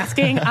guys for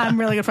asking. I'm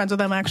really good friends with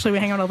them. Actually, we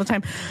hang out all the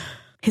time.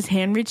 His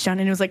hand reached down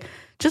and it was like,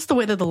 just the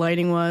way that the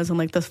lighting was and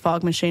like the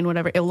fog machine,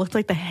 whatever, it looked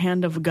like the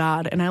hand of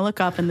God. And I look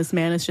up and this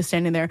man is just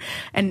standing there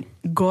and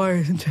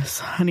gorgeous,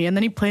 honey. And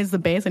then he plays the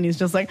bass and he's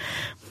just like,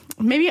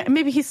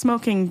 maybe he's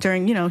smoking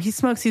during, he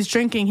smokes, he's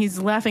drinking, he's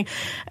laughing,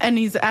 and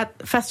he's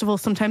at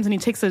festivals sometimes and he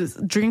takes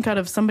a drink out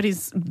of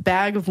somebody's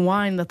bag of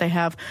wine that they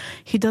have.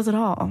 He does it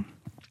all.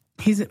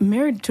 He's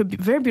married to a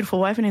very beautiful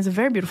wife and he has a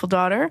very beautiful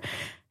daughter.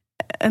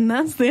 And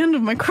that's the end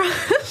of my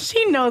crush.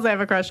 He knows I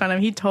have a crush on him.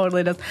 He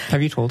totally does.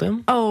 Have you told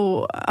him?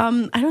 Oh,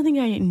 I don't think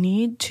I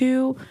need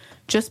to,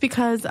 just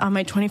because on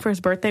my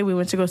 21st birthday, we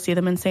went to go see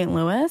them in St.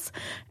 Louis,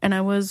 and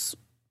I was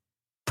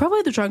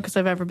probably the drunkest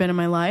I've ever been in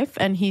my life,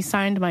 and he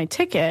signed my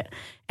ticket,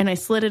 and I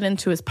slid it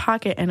into his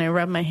pocket, and I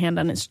rubbed my hand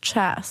on his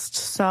chest.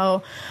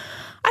 So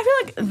I feel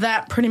like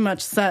that pretty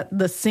much set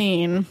the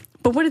scene.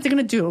 But what is he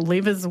going to do?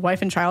 Leave his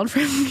wife and child for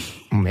me?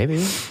 Maybe.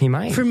 He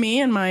might. For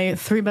me and my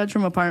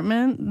 3-bedroom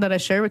apartment that I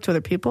share with 2 other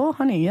people?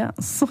 Honey,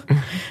 yes.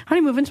 Honey,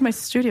 move into my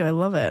studio. I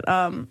love it.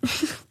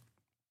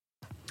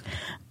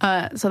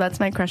 So that's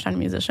my crush on a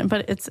musician,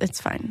 but it's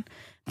fine.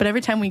 But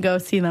every time we go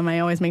see them, I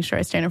always make sure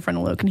I stand in front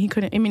of Luke. And he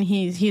couldn't, I mean,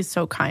 he's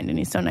so kind and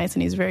he's so nice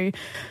and he's very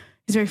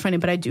funny,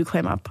 but I do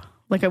clam up.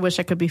 Like, I wish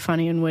I could be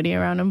funny and witty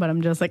around him, but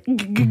I'm just like,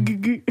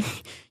 when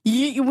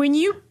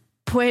you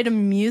play the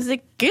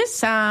music, good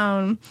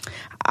sound.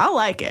 I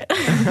like it.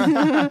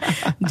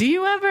 Do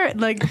you ever,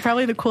 like,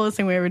 probably the coolest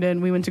thing we ever did,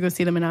 we went to go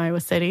see them in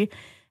Iowa City,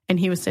 and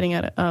he was sitting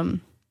at,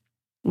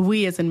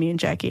 we as in me and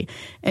Jackie,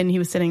 and he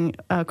was sitting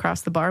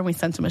across the bar, and we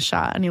sent him a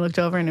shot, and he looked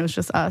over, and it was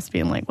just us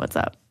being like, what's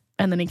up?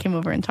 And then he came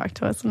over and talked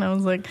to us, and I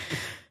was like,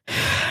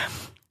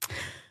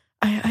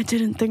 I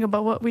didn't think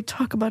about what we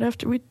talk about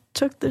after we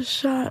took this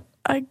shot.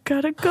 I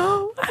gotta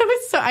go.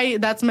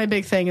 That's my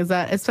big thing, is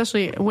that,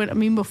 especially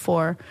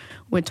before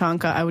with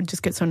Tonka, I would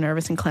just get so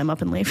nervous and clam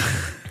up and leave.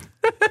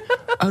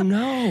 Oh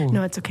no.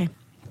 No, it's okay.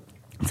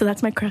 So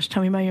that's my crush.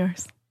 Tell me about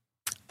yours.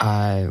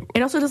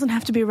 It also doesn't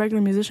have to be a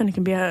regular musician. It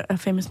can be a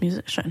famous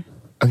musician.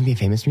 Oh, it can be a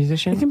famous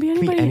musician? It can be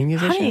anybody. It can be any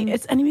musician? Honey,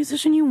 it's any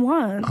musician you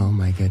want. Oh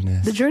my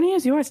goodness. The journey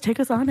is yours. Take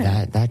us on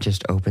it. That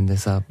just opened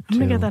this up. I'm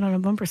going to get that on a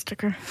bumper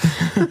sticker.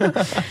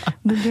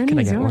 The journey can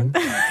I is get yours. One?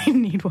 I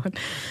need one.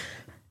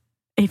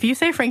 If you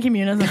say Frankie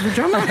Muniz as the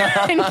drummer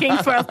in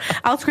Kingsborough,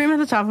 I'll scream at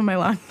the top of my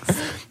lungs.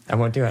 I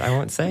won't do it. I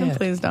won't say it.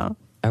 Please don't.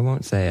 I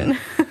won't say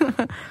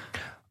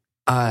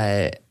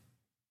it.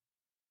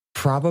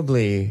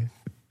 Probably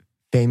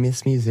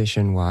famous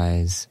musician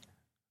wise,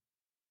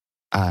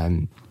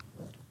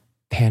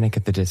 Panic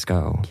at the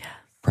Disco. Yes.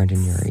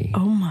 Brendan Urie. Oh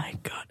my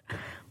God.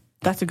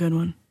 That's a good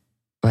one.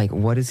 Like,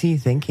 what is he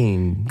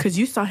thinking? Because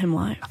you saw him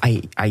live.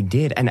 I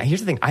did. And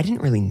here's the thing. I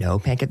didn't really know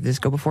Panic at the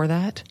Disco before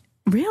that.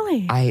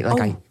 Really?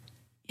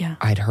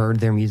 I'd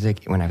heard their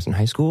music when I was in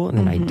high school, and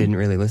then I didn't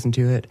really listen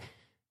to it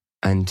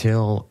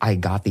until I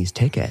got these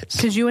tickets.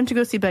 Because you went to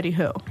go see Betty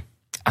Who?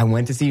 I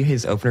went to see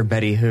his opener,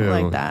 Betty Who.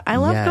 Like that. I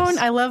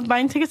love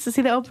buying tickets to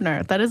see the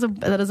opener. That is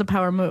a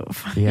power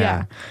move.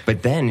 Yeah.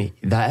 But then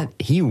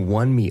he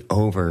won me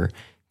over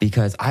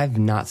because I've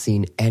not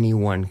seen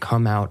anyone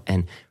come out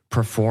and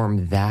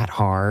perform that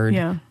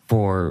hard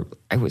for,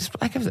 it was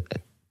a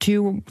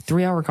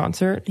 2-3 hour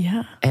concert.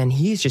 Yeah. And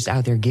he's just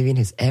out there giving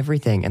his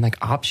everything and like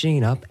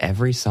optioning up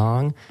every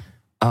song.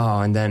 Oh,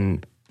 and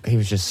then he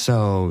was just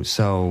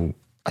so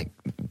like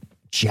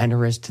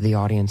generous to the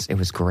audience. It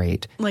was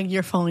great. Like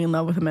you're falling in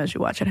love with him as you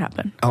watch it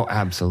happen. Oh,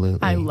 absolutely.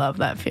 I love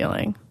that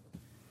feeling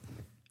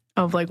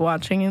of like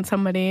watching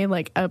somebody,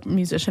 like a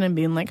musician, and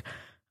being like,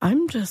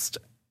 I'm just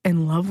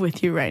in love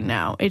with you right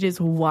now. It is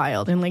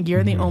wild. And like,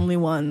 you're the only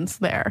ones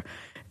there.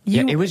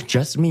 It was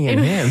just me and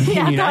him.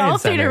 Yeah, the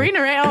Allstate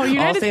Arena, right? Oh,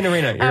 United Allstate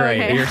Arena. You're right.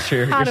 Okay. You're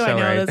sure. How do I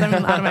know right. this? I'm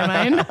out of my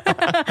mind.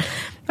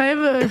 I have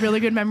a really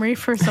good memory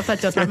for stuff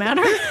that does not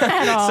matter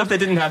at all. Stuff that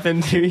didn't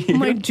happen to you. I'm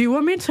like, do you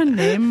want me to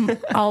name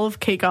all of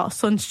Kate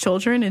Gosselin's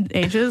children in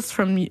ages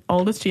from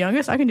oldest to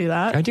youngest? I can do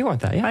that. I do want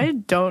that, yeah. I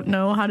don't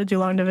know how to do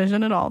long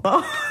division at all,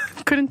 though.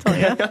 Couldn't tell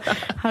you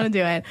how to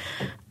do it.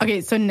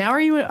 Okay, so now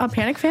are you a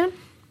Panic fan?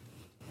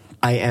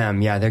 I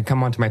am, yeah. They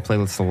come onto my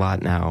playlist a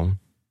lot now.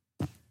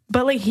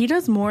 But, like, he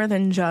does more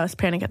than just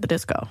Panic at the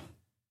Disco.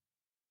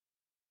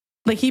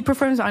 Like, he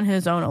performs on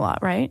his own a lot,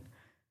 right?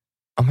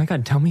 Oh, my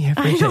God, tell me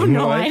everything.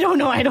 I don't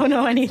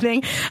know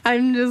anything.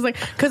 I'm just like,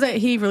 because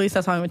he released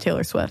that song with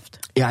Taylor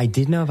Swift. Yeah, I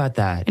did know about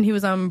that. And he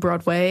was on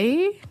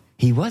Broadway.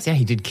 He was, yeah.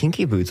 He did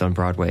Kinky Boots on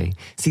Broadway.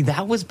 See,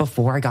 that was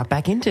before I got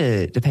back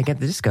into Panic at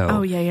the Disco.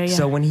 Oh, yeah.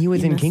 So when he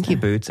was in Kinky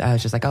Boots, I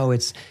was just like, oh,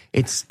 it's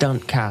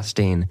stunt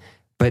casting.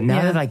 But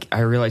now that like I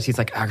realize he's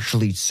like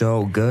actually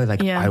so good,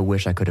 like I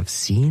wish I could have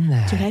seen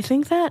that. Dude, I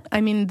think that, I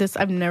mean,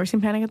 I've never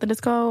seen Panic at the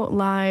Disco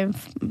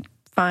live.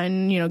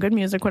 Fine, good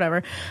music,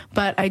 whatever.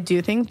 But I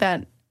do think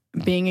that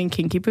being in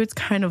Kinky Boots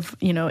kind of,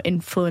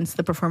 influenced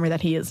the performer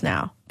that he is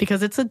now.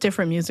 Because it's a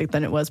different music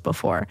than it was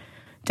before.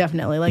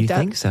 Definitely. Like, you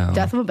think so?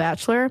 Death of a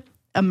Bachelor,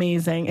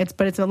 amazing.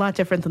 But it's a lot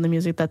different than the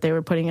music that they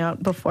were putting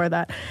out before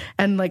that.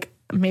 And like,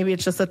 maybe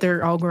it's just that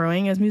they're all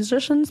growing as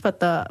musicians, but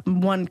the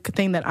one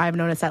thing that I've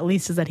noticed at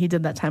least is that he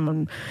did that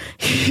time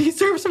he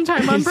served some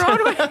time on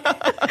Broadway.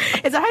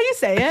 Is that how you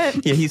say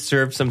it? Yeah, he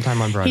served some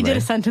time on Broadway. He did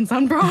a sentence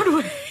on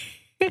Broadway.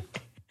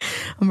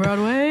 On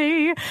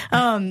Broadway.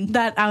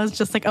 That I was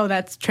just like, oh,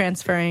 that's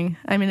transferring.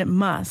 I mean, it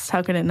must.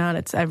 How could it not?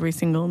 It's every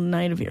single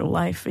night of your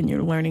life and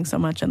you're learning so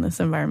much in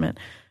this environment.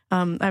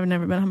 I've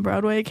never been on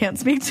Broadway. Can't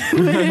speak to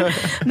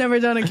it.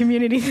 Never done a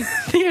community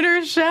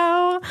theater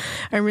show.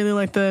 I really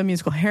like the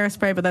musical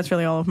Hairspray, but that's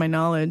really all of my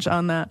knowledge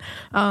on that.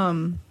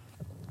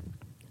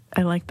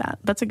 I like that.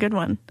 That's a good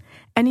one.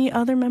 Any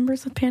other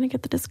members of Panic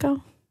at the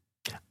Disco?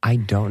 I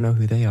don't know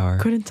who they are.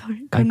 Couldn't tell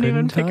you. Couldn't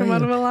even pick them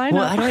out of a lineup.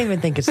 Well, I don't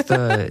even think it's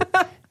the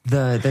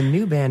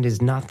new band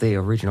is not the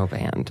original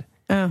band.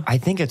 Oh. I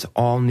think it's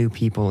all new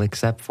people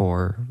except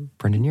for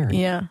Brendan Urie.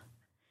 Yeah.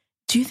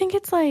 Do you think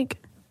it's like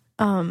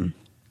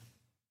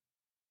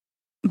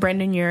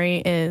Brendan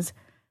Urie is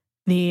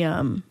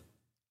the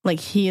like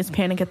he is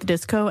Panic at the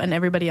Disco and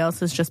everybody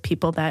else is just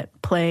people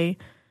that play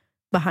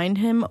behind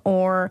him,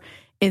 or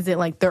is it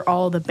like they're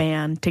all the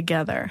band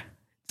together?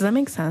 Does that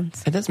make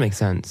sense? It does make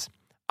sense.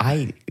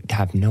 I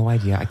have no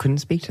idea. I couldn't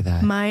speak to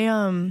that.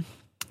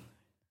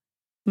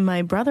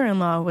 My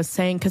brother-in-law was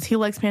saying, because he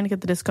likes Panic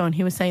at the Disco, and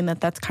he was saying that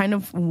that's kind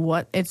of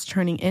what it's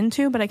turning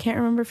into, but I can't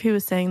remember if he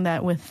was saying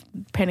that with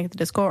Panic at the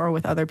Disco or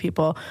with other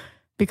people,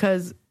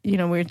 because,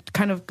 we're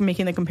kind of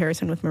making the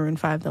comparison with Maroon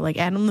 5, that, like,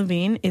 Adam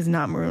Levine is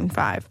not Maroon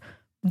 5.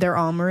 They're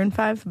all Maroon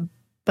 5,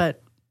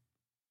 but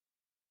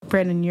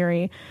Brandon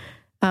Urie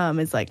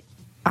is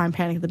I'm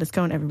Panic at the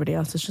Disco, and everybody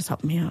else is just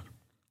helping me out.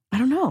 I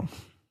don't know.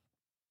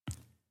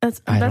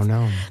 I don't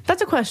know.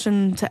 That's a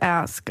question to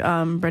ask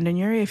Brendan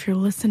Urie. If you're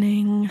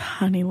listening,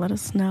 honey, let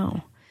us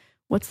know.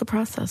 What's the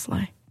process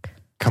like?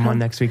 Come on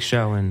next week's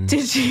show. And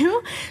Did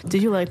you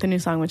like the new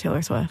song with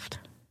Taylor Swift?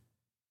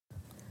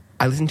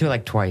 I listened to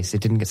it twice.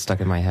 It didn't get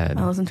stuck in my head.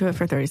 I listened to it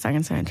for 30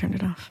 seconds and I turned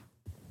it off.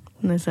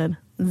 And they said,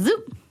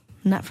 zoop,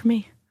 not for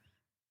me.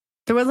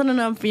 There wasn't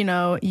enough,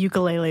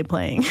 ukulele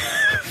playing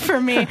for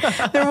me.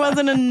 There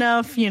wasn't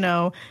enough,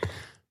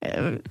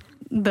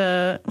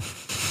 the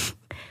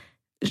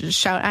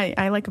shout.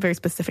 I like a very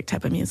specific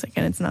type of music,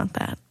 and it's not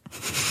that.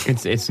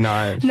 It's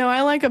not. No,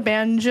 I like a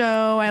banjo.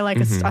 I like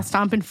a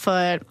stomping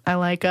foot. I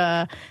like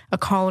a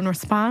call and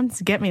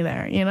response. Get me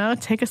there,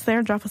 take us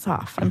there, drop us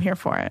off. I'm here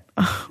for it.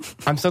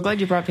 I'm so glad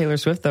you brought Taylor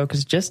Swift, though,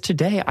 because just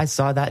today I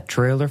saw that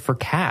trailer for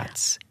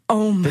Cats.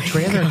 Oh, my God. The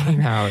trailer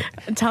came out.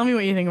 Tell me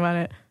what you think about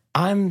it.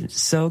 I'm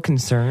so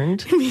concerned.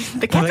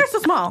 The cats are so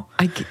small.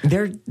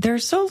 They're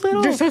so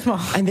little. They're so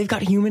small. And they've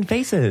got human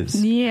faces.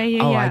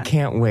 Yeah. Oh, I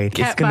can't wait.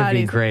 Cat it's going to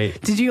be bodies.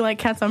 great. Did you like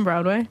Cats on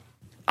Broadway?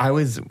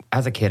 As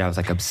a kid, I was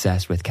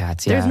obsessed with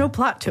Cats. Yeah. There's no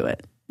plot to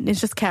it. It's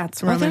just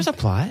cats. Well, there's a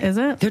plot. Is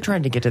it? They're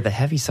trying to get to the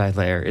Heaviside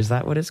layer. Is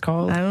that what it's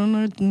called? I don't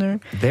know. No.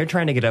 They're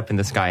trying to get up in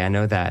the sky. I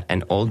know that.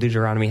 And old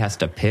Deuteronomy has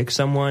to pick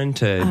someone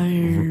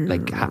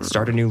to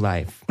start a new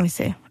life. I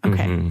see.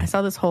 Okay. I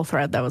saw this whole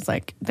thread that was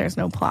like, there's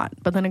no plot,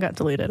 but then it got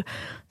deleted.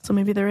 So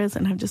maybe there is,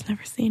 and I've just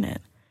never seen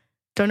it.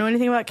 Don't know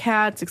anything about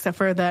cats except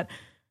for that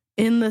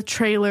in the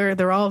trailer,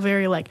 they're all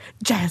very like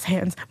jazz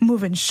hands,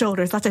 moving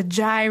shoulders, lots of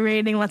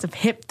gyrating, lots of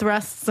hip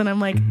thrusts. And I'm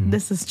like,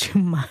 this is too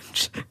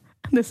much.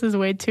 This is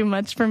way too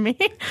much for me.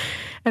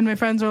 And my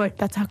friends were like,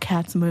 that's how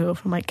cats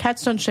move. I'm like,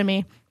 cats don't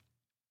shimmy.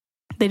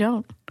 They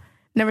don't.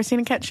 Never seen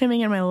a cat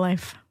shimmying in my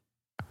life.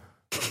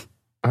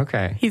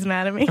 Okay. He's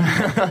mad at me.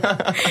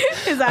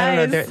 His eyes. I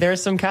don't know. There are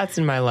some cats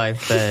in my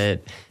life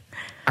that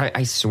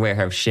I swear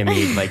have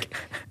shimmied like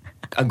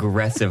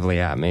aggressively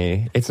at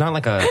me. It's not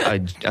like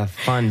a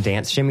fun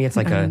dance shimmy. It's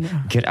like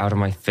get out of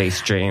my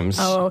face, James.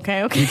 Oh,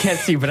 okay. You can't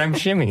see, but I'm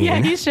shimmying.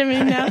 Yeah, he's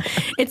shimmying now.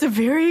 It's a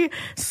very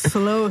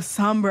slow,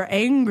 somber,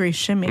 angry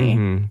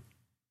shimmy.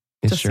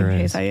 It Just sure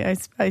in is.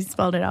 case I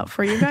spelled it out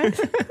for you guys.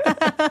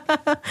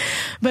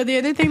 But the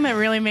other thing that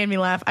really made me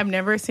laugh, I've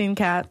never seen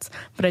cats,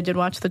 but I did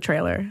watch the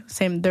trailer.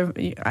 Same,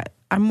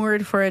 I'm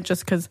worried for it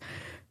just because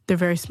they're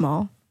very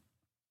small.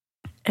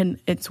 And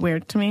it's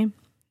weird to me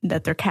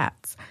that they're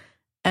cats.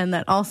 And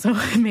that also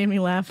made me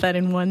laugh that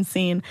in one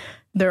scene,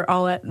 they're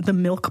all at the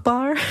milk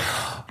bar.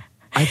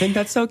 I think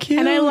that's so cute.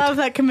 And I love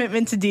that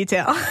commitment to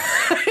detail.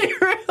 I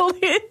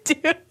really do.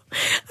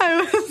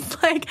 I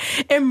was like,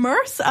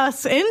 immerse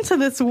us into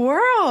this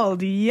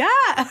world.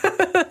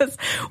 Yes.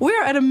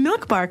 We're at a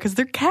milk bar because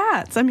they're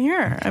cats. I'm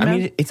here. I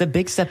mean, it's a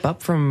big step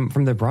up from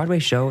the Broadway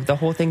show. The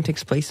whole thing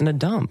takes place in a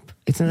dump.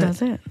 It's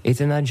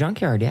in a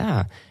junkyard,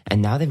 yeah.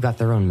 And now they've got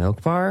their own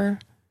milk bar.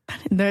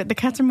 The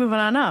cats are moving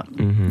on up.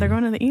 They're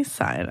going to the east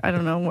side. I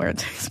don't know where it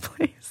takes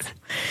place.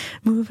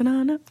 Moving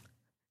on up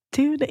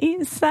to the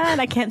east side.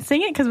 I can't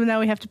sing it because now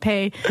we have to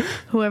pay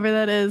whoever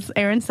that is.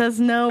 Aaron says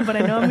no, but I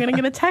know I'm going to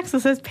get a text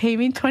that says, pay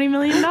me $20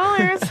 million.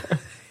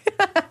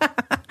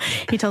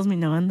 He tells me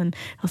no, and then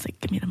he'll say,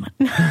 give me the money.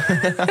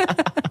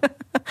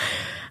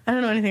 I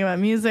don't know anything about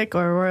music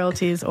or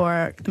royalties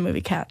or the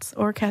movie Cats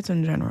or cats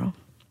in general.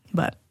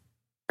 But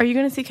are you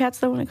going to see Cats,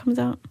 though, when it comes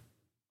out?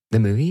 The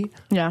movie?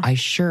 Yeah. I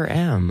sure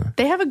am.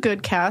 They have a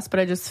good cast,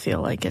 but I just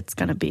feel like it's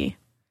going to be,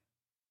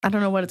 I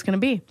don't know what it's going to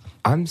be.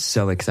 I'm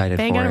so excited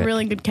for it. They got a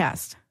really good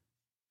cast.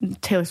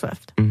 Taylor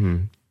Swift.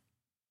 Jennifer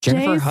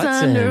Jason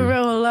Hudson.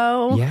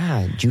 Derulo.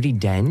 Yeah. Judi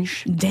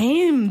Dench.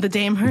 The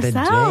Dame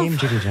herself. The Dame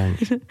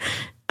Judi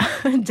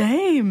Dench.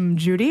 Dame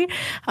Judy.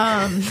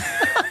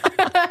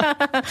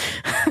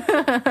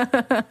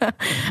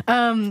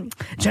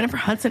 Jennifer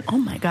Hudson. Oh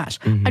my gosh.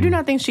 I do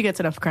not think she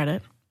gets enough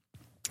credit.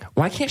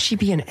 Why can't she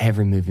be in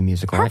every movie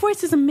musical? Her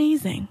voice is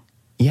amazing.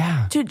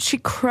 Yeah. Dude, she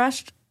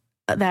crushed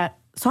that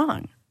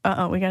song.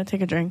 We gotta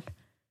take a drink.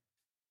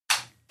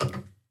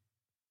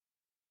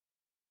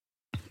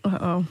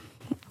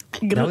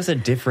 That was a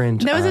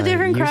different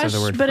crush,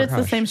 but it's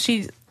the same.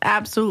 She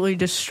absolutely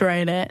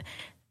destroyed it.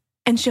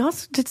 And she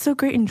also did so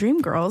great in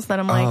Dreamgirls that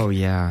I'm like, oh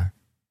yeah,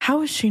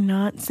 how is she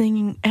not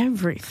singing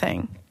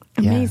everything?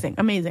 Amazing,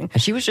 amazing.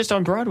 And she was just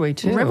on Broadway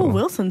too. Rebel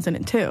Wilson's in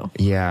it too.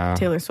 Yeah.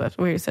 Taylor Swift.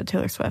 We already said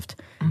Taylor Swift.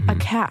 A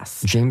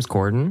cast. James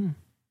Corden.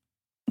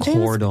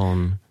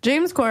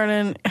 James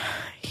Corden.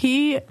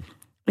 He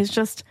is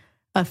just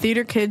a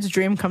theater kid's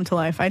dream come to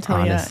life. I tell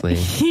Honestly.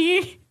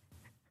 you.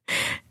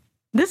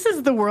 This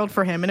is the world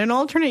for him. In an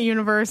alternate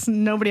universe,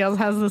 nobody else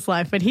has this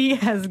life, but he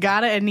has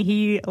got it and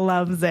he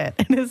loves it.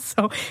 And it's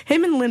so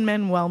him and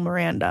Lin-Manuel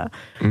Miranda,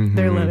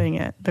 they're living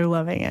it. They're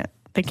loving it.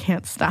 They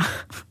can't stop.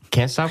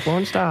 Can't stop,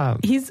 won't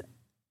stop. He's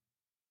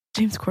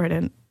James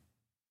Corden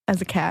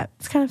as a cat.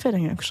 It's kind of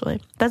fitting,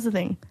 actually. That's the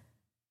thing.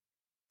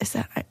 Is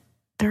that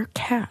they're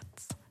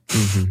cats.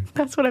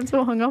 That's what I'm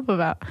so hung up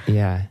about.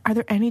 Yeah. Are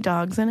there any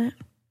dogs in it?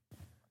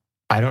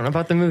 I don't know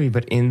about the movie,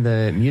 but in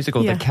the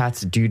musical, the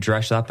cats do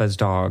dress up as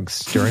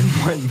dogs during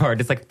one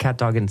part. It's like a cat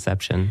dog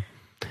inception.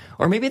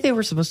 Or maybe they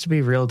were supposed to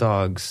be real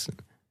dogs.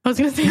 I was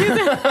going to say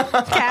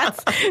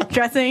cats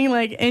dressing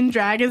like in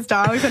drag as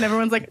dogs, and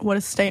everyone's like, what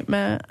a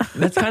statement.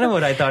 That's kind of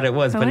what I thought it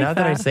was. But now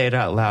that I say it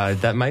out loud,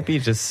 that might be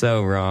just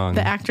so wrong.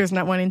 The actor's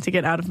not wanting to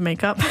get out of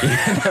makeup.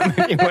 Yeah, that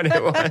might be what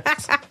it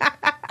was.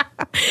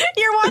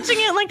 You're watching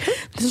it like,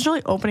 this is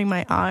really opening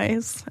my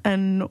eyes.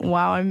 And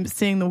wow, I'm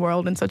seeing the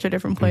world in such a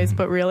different place.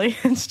 But really,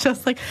 it's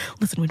just like,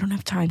 listen, we don't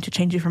have time to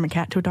change you from a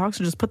cat to a dog.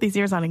 So just put these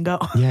ears on and go.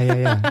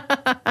 Yeah.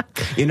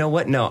 You know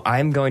what? No,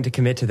 I'm going to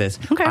commit to this.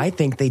 Okay. I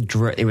think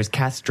it was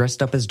cats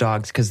dressed up as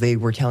dogs because they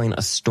were telling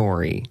a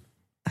story.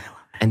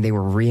 And they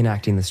were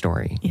reenacting the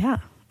story. Yeah.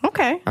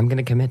 Okay. I'm going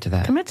to commit to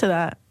that. Commit to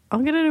that.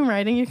 I'll get it in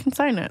writing. You can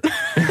sign it.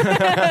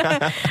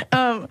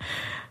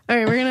 All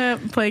right, we're going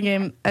to play a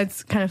game.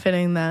 It's kind of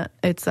fitting that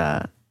it's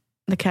the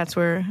cats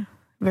were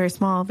very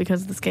small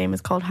because this game is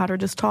called Hot or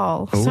Just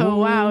Tall. Ooh. So,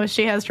 wow,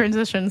 she has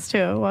transitions,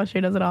 too, while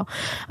she does it all.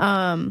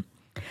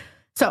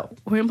 So,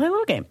 we're going to play a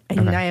little game.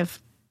 And I have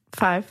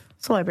 5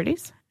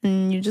 celebrities.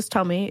 And you just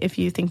tell me if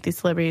you think these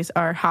celebrities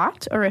are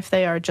hot or if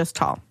they are just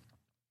tall.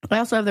 I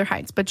also have their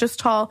heights, but just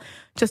tall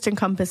just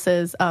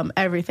encompasses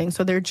everything.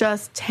 So they're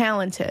just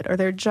talented, or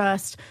they're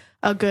just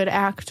a good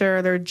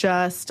actor, they're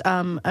just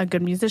a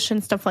good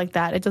musician, stuff like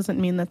that. It doesn't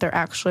mean that they're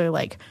actually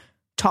like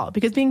tall,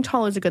 because being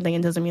tall is a good thing.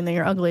 It doesn't mean that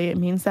you're ugly. It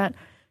means that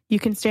you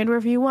can stand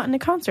wherever you want in a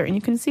concert and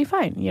you can see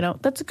fine. You know,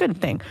 that's a good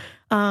thing.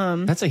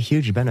 That's a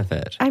huge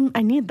benefit. I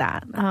need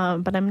that,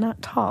 but I'm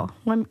not tall.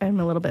 Well, I'm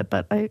a little bit,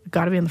 but I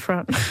got to be in the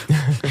front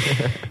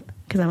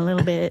because I'm a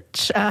little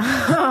bitch.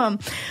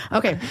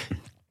 Okay.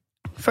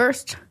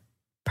 First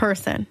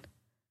person.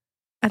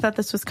 I thought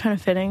this was kind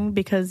of fitting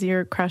because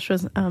your crush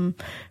was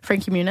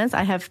Frankie Muniz.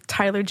 I have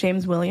Tyler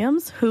James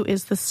Williams, who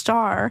is the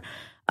star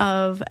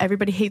of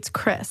Everybody Hates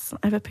Chris.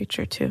 I have a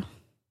picture too.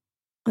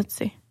 Let's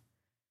see.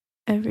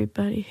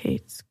 Everybody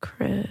Hates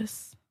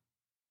Chris.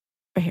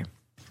 Right here.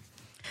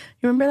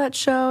 You remember that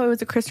show? It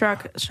was a Chris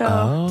Rock show.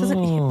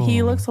 Oh.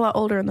 He looks a lot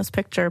older in this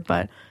picture,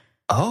 but...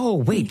 Oh,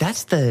 wait,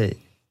 that's the...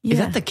 Yeah. Is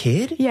that the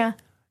kid? Yeah.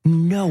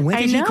 No, when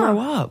did he grow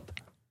up?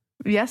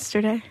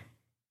 Yesterday.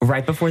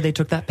 Right before they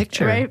took that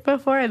picture. Right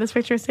before. This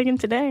picture was taken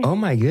today. Oh,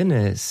 my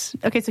goodness.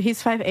 Okay, so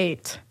he's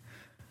 5'8".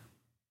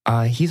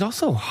 He's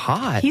also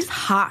hot. He's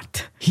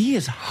hot. He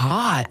is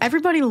hot.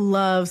 Everybody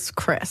loves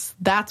Chris.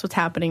 That's what's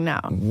happening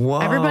now. Whoa.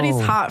 Everybody's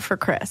hot for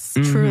Chris.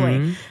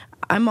 Truly.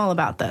 I'm all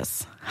about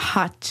this.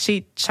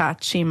 Hachi,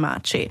 chachi,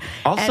 machi.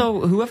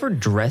 Also, whoever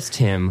dressed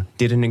him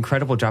did an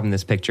incredible job in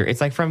this picture. It's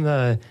like from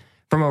an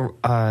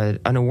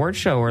award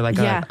show or like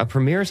a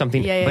premiere or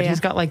something. But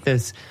he's got like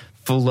this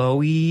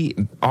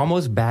flowy,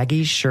 almost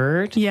baggy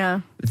shirt.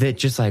 Yeah. That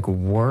just like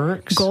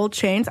works. Gold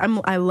chains.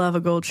 I love a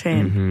gold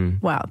chain.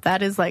 Wow.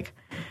 That is like,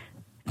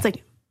 it's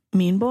like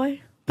Mean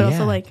Boy, but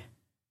also like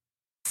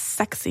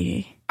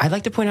sexy. I'd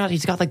like to point out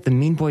he's got like the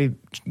Mean Boy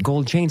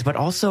gold chains, but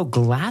also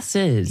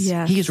glasses.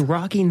 Yes. He's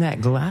rocking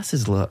that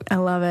glasses look. I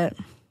love it.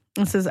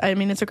 This is, I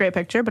mean, it's a great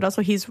picture, but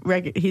also he's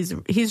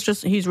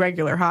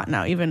regular hot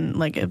now, even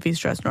like if he's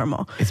dressed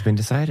normal. It's been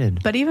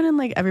decided. But even in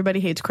like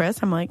Everybody Hates Chris,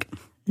 I'm like,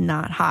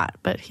 not hot,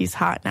 but he's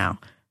hot now.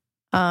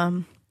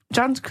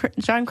 John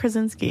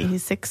Krasinski,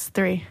 he's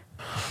 6'3".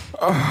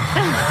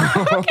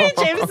 Okay,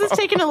 James is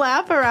taking a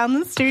lap around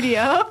the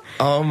studio.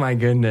 Oh my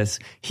goodness.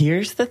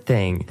 Here's the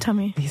thing. Tell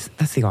me.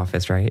 That's The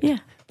Office, right? Yeah.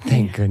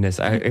 Thank goodness.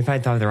 If I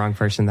thought of the wrong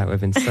person, that would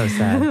have been so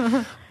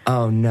sad.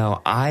 Oh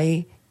no.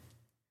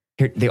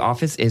 The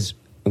Office is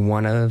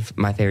one of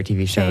my favorite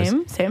TV shows.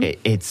 Same.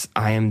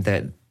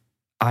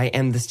 I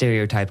am the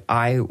stereotype.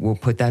 I will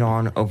put that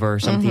on over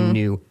something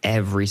new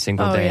every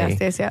single day.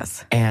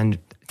 Yes. And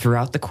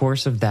throughout the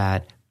course of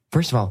that,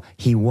 first of all,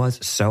 he was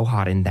so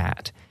hot in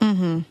that.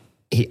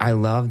 I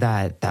love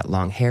that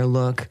long hair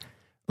look,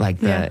 like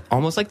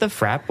almost like the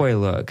frat boy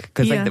look,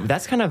 because like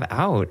that's kind of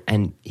out,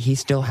 and he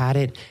still had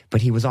it.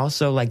 But he was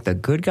also like the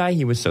good guy.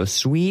 He was so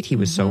sweet. He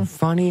was so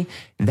funny.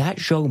 That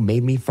show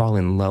made me fall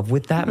in love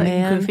with that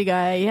man, goofy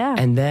guy. Yeah.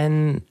 And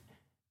then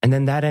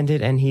that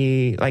ended, and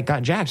he like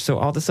got jacked. So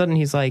all of a sudden,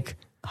 he's like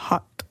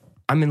hot.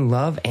 I'm in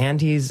love, and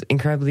he's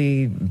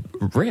incredibly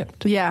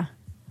ripped. Yeah.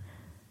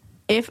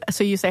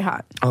 So you say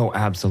hot. Oh,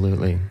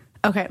 absolutely.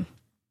 Okay.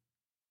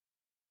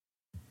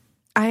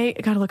 I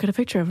gotta look at a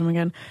picture of him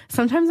again.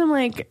 Sometimes I'm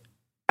like,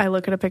 I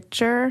look at a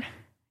picture.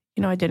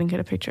 You know, I didn't get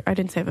a picture. I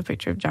didn't save a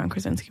picture of John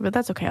Krasinski, but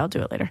that's okay. I'll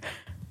do it later.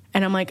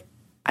 And I'm like,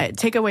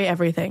 take away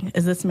everything.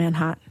 Is this man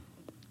hot?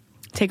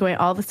 Take away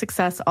all the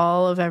success,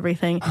 all of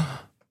everything.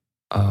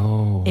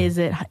 Oh. Is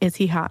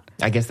he hot?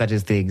 I guess that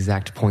is the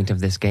exact point of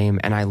this game,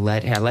 and I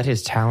let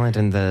his talent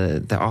and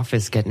the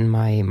Office get in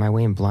my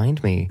way and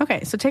blind me.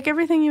 Okay, so take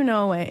everything you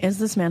know away. Is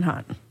this man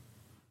hot?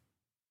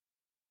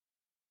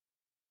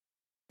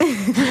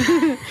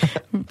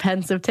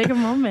 Pensive. Take a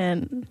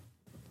moment.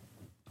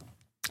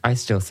 I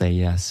still say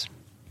yes.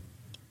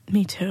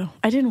 Me too.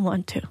 I didn't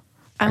want to.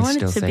 I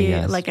wanted to be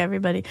like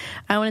everybody.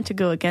 I wanted to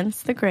go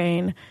against the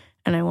grain,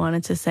 and I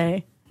wanted to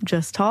say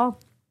just tall.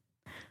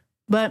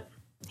 But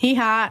he's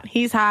hot.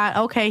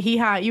 Okay, he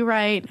hot. You're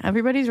right.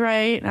 Everybody's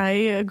right. I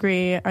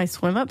agree. I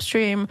swim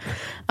upstream.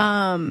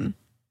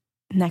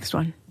 Next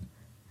one.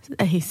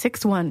 He's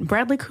 6'1".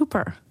 Bradley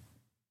Cooper.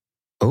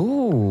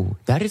 Oh,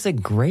 that is a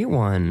great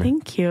one.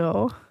 Thank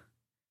you.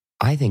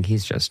 I think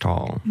he's just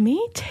tall.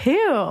 Me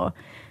too.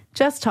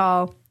 Just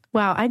tall.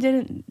 Wow, I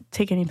didn't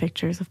take any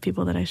pictures of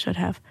people that I should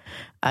have.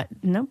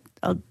 Nope.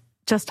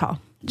 Just tall.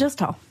 Just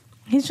tall.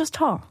 He's just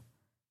tall.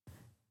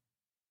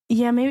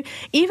 Yeah, maybe.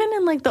 Even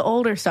in like the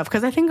older stuff,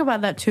 because I think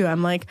about that too.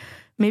 I'm like,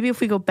 maybe if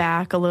we go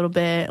back a little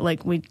bit,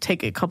 like we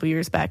take a couple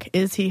years back,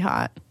 is he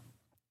hot?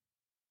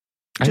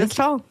 Just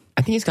tall.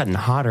 I think he's gotten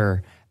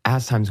hotter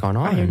as time's gone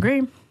on. I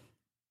agree.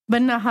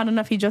 But not hot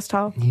enough, he's just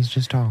tall. He's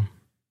just tall.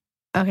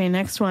 Okay,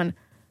 next one.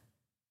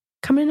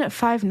 Coming in at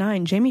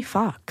 5'9", Jamie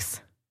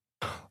Foxx.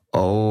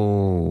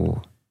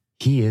 Oh,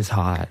 he is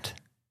hot.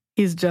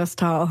 He's just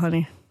tall,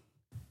 honey.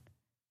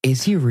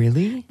 Is he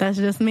really? That's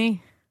just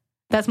me.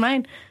 That's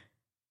mine.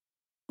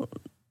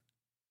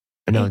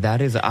 No,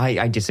 that is,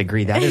 I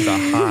disagree. That is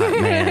a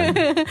hot man.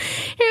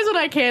 Here's what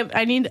I can't,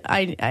 I need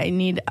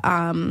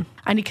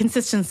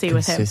consistency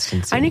with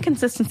him. I need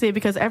consistency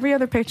because every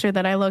other picture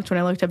that I looked when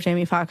I looked up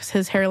Jamie Foxx,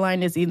 his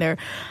hairline is either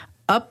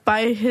up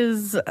by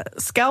his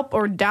scalp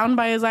or down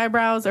by his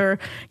eyebrows, or,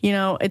 you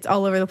know, it's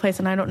all over the place.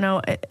 And I don't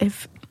know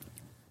if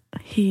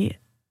he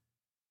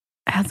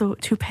has a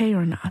toupee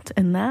or not.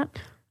 And that,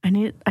 I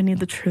need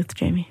the truth,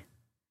 Jamie.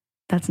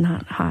 That's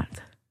not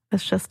hot.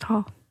 That's just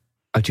tall.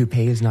 A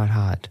toupee is not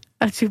hot.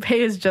 A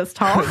toupee is just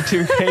tall. A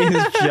toupee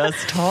is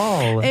just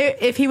tall.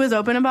 If he was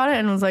open about it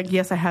and was like,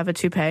 yes, I have a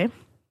toupee.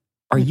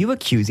 Are you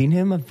accusing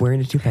him of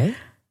wearing a toupee?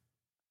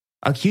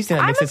 Accusing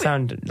that makes it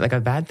sound like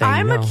a bad thing.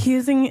 I'm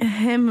accusing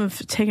him of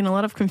taking a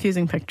lot of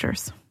confusing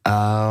pictures.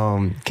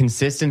 Oh,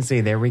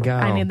 consistency. There we go.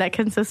 I need that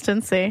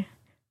consistency.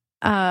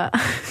 What's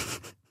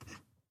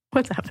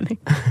happening?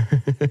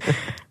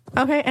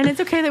 Okay, and it's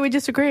okay that we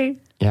disagree.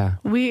 Yeah.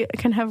 We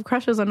can have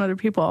crushes on other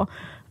people.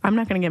 I'm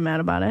not going to get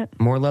mad about it.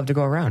 More love to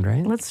go around,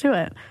 right? Let's do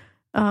it.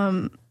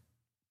 But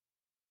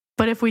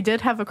if we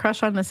did have a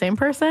crush on the same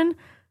person,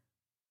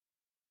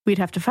 we'd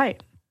have to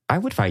fight. I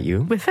would fight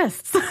you. With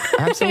fists.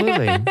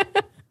 Absolutely.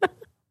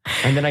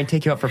 And then I'd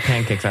take you out for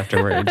pancakes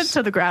afterwards.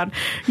 To the ground.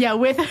 Yeah,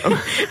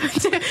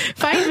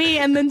 fight me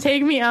and then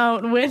take me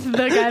out with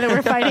the guy that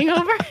we're fighting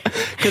over.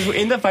 Because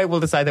in the fight, we'll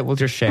decide that we'll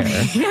just share.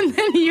 And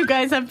then you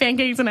guys have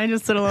pancakes and I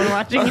just sit alone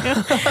watching you.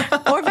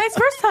 Or vice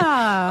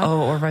versa.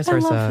 Oh, or vice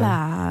versa. I love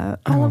that.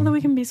 I love that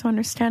we can be so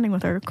understanding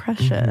with our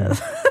crushes.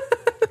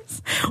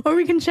 Mm-hmm. Or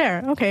we can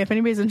share. Okay, if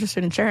anybody's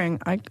interested in sharing,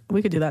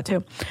 we could do that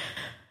too.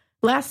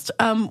 Last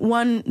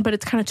one, but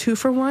it's kind of 2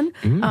 for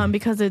 1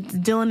 because it's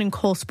Dylan and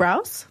Cole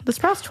Sprouse, the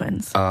Sprouse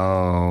twins.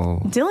 Oh.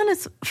 Dylan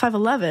is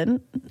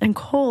 5'11" and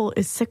Cole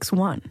is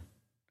 6'1".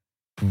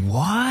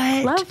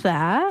 What? Love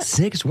that.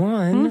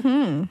 6'1".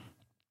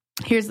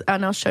 Mm-hmm.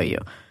 And I'll show you.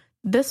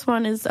 This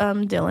one is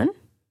Dylan.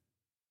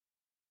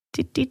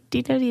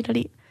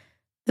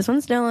 This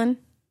one's Dylan.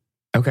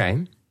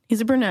 Okay.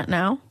 He's a brunette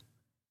now.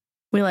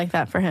 We like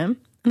that for him.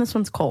 And this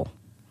one's Cole.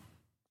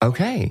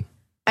 Okay.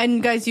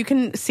 And guys, you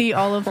can see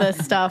all of this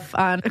stuff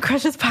on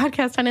Crushes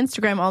Podcast on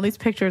Instagram. All these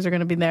pictures are going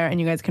to be there, and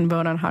you guys can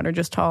vote on Hot or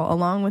Just Tall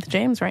along with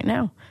James right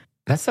now.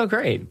 That's so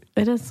great.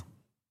 It is.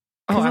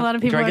 Oh, a lot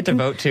of people. Do I get to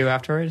vote too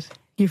afterwards?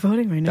 You're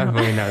voting right now. I'm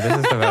voting now. This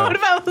is the vote. What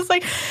if I was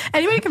like,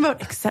 anybody can vote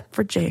except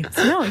for James?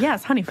 No,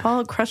 yes, honey,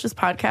 follow Crushes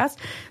Podcast.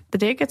 The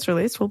day it gets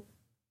released, we'll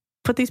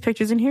put these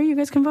pictures in here. You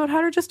guys can vote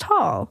Hot or Just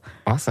Tall.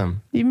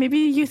 Awesome. Maybe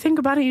you think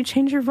about it, you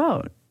change your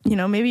vote. You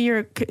know, maybe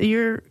you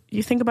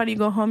think about it, you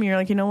go home, you're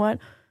like, you know what?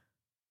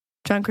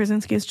 John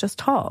Krasinski is just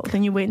tall.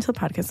 Then you wait until the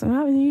podcast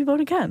and you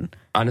vote again.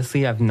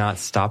 Honestly, I've not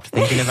stopped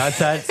thinking about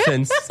that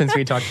since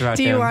we talked about it.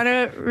 Do you want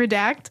to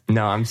redact?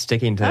 No, I'm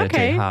sticking to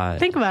Jay Hot.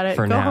 Think about it.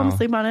 Go home,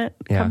 sleep on it,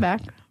 come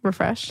back,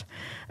 refreshed.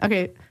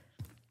 Okay.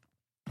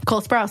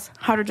 Cole Sprouse,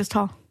 hot or just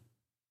tall?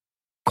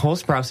 Cole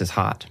Sprouse is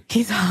hot.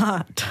 He's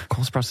hot.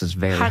 Cole Sprouse is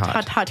very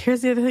hot. Hot.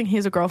 Here's the other thing. He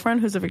has a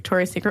girlfriend who's a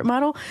Victoria's Secret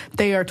model.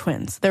 They are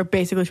twins. They're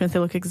basically twins. They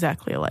look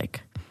exactly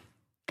alike.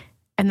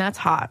 And that's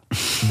hot.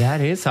 That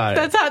is hot.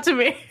 That's hot to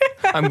me.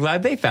 I'm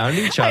glad they found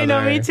each other. I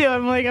know, me too.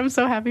 I'm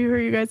so happy for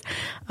you guys.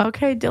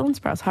 Okay, Dylan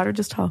Sprouse, hot or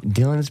just tall?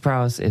 Dylan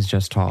Sprouse is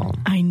just tall.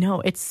 I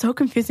know. It's so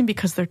confusing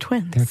because they're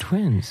twins. They're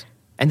twins.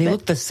 And they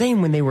look the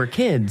same when they were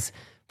kids,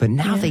 but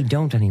now they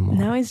don't anymore.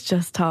 Now he's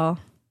just tall.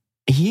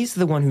 He's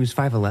the one who's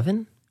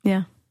 5'11"?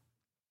 Yeah.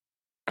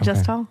 Okay.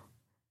 Just tall.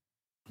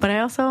 But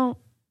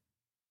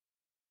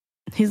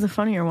he's the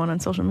funnier one on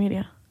social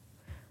media.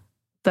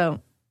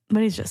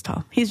 But he's just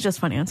tall. He's just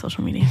funny on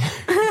social media.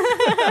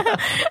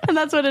 And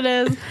that's what it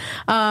is.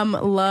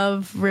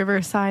 Love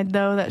Riverside,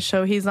 though, that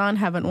show he's on.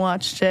 Haven't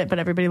watched it, but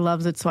everybody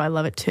loves it, so I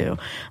love it too.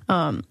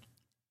 And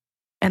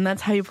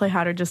that's how you play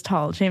Hot or Just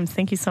Tall. James,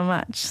 thank you so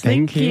much.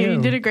 Thank you.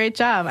 You did a great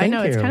job. I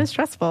know, it's kind of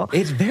stressful.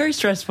 It's very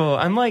stressful.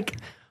 I'm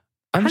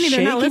Honey,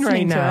 shaking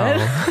right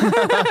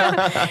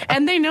now.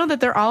 And they know that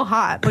they're all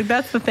hot. Like,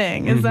 that's the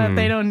thing, is that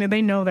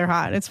they know they're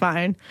hot. It's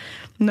fine.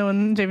 No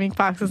one, Jamie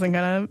Foxx isn't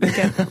going to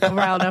get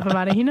riled up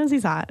about it. He knows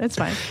he's hot. It's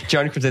fine.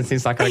 John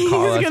Krasinski's not going to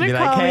call us and be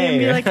like, hey. And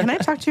be like, can I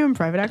talk to you in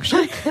private,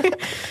 actually?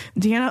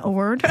 Deanna, a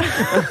word?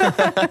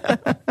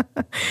 And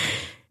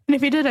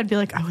if he did, I'd be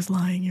like, I was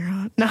lying. You're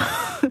hot. No,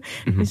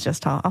 he's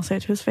just tall. I'll say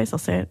it to his face. I'll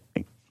say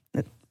it.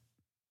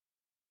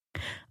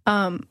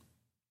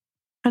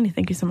 Honey,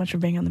 thank you so much for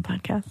being on the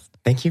podcast.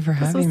 Thank you for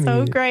having me. This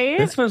was so great.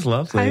 This was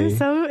lovely. I'm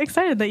so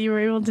excited that you were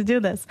able to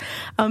do this.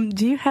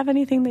 Do you have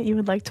anything that you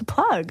would like to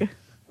plug?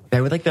 I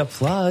would like to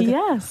plug?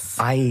 Yes.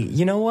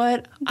 You know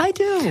what? I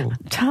do.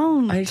 Tell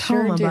them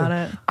about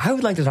it. I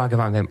would like to talk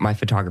about my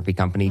photography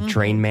company,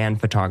 Train Man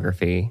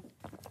Photography.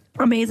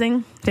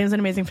 Amazing. Dave's an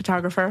amazing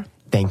photographer.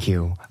 Thank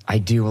you. I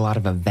do a lot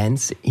of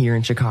events here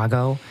in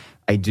Chicago.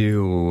 I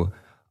do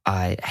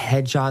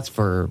headshots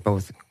for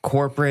both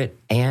corporate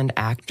and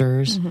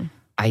actors.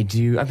 I've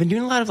been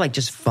doing a lot of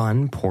just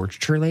fun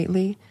portraiture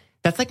lately.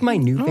 That's my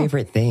new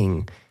favorite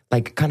thing.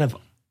 Kind of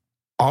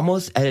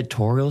almost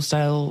editorial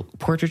style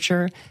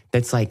portraiture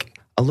that's a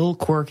little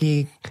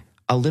quirky,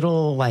 a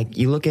little like,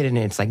 you look at it and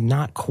it's like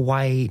not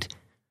quite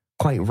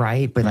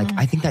right, but like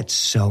I think that's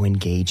so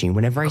engaging.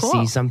 Whenever I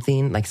see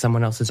something like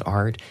someone else's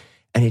art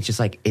and it's just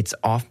like it's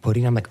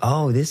off-putting, I'm like,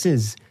 oh,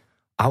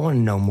 I want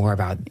to know more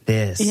about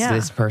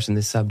this person,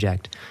 this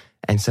subject.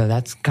 And so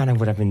that's kind of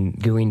what I've been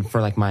doing for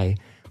like my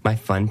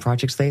fun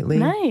projects lately.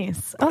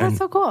 Nice. Oh, that's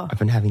so cool. I've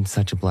been having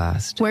such a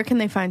blast. Where can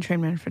they find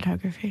Trainman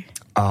Photography?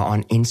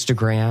 On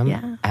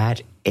Instagram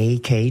at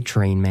AK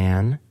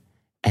Trainman,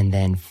 and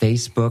then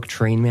Facebook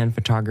Trainman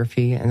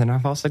Photography, and then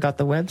I've also got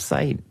the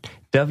website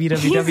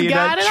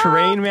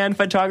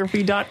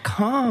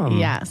www.trainmanphotography.com.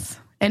 Yes,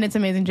 and it's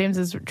amazing. James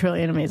is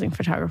truly an amazing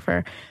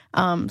photographer.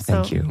 So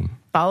Thank you.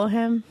 Follow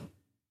him.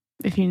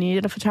 If you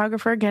needed a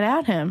photographer, get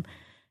at him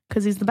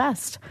because he's the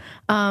best.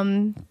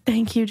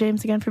 Thank you,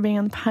 James, again for being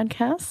on the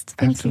podcast.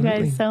 Thank you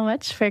guys so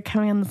much for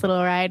coming on this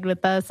little ride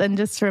with us. And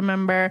just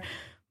remember,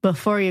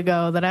 before you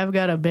go, that I've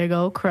got a big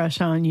old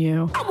crush on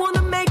you. I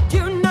wanna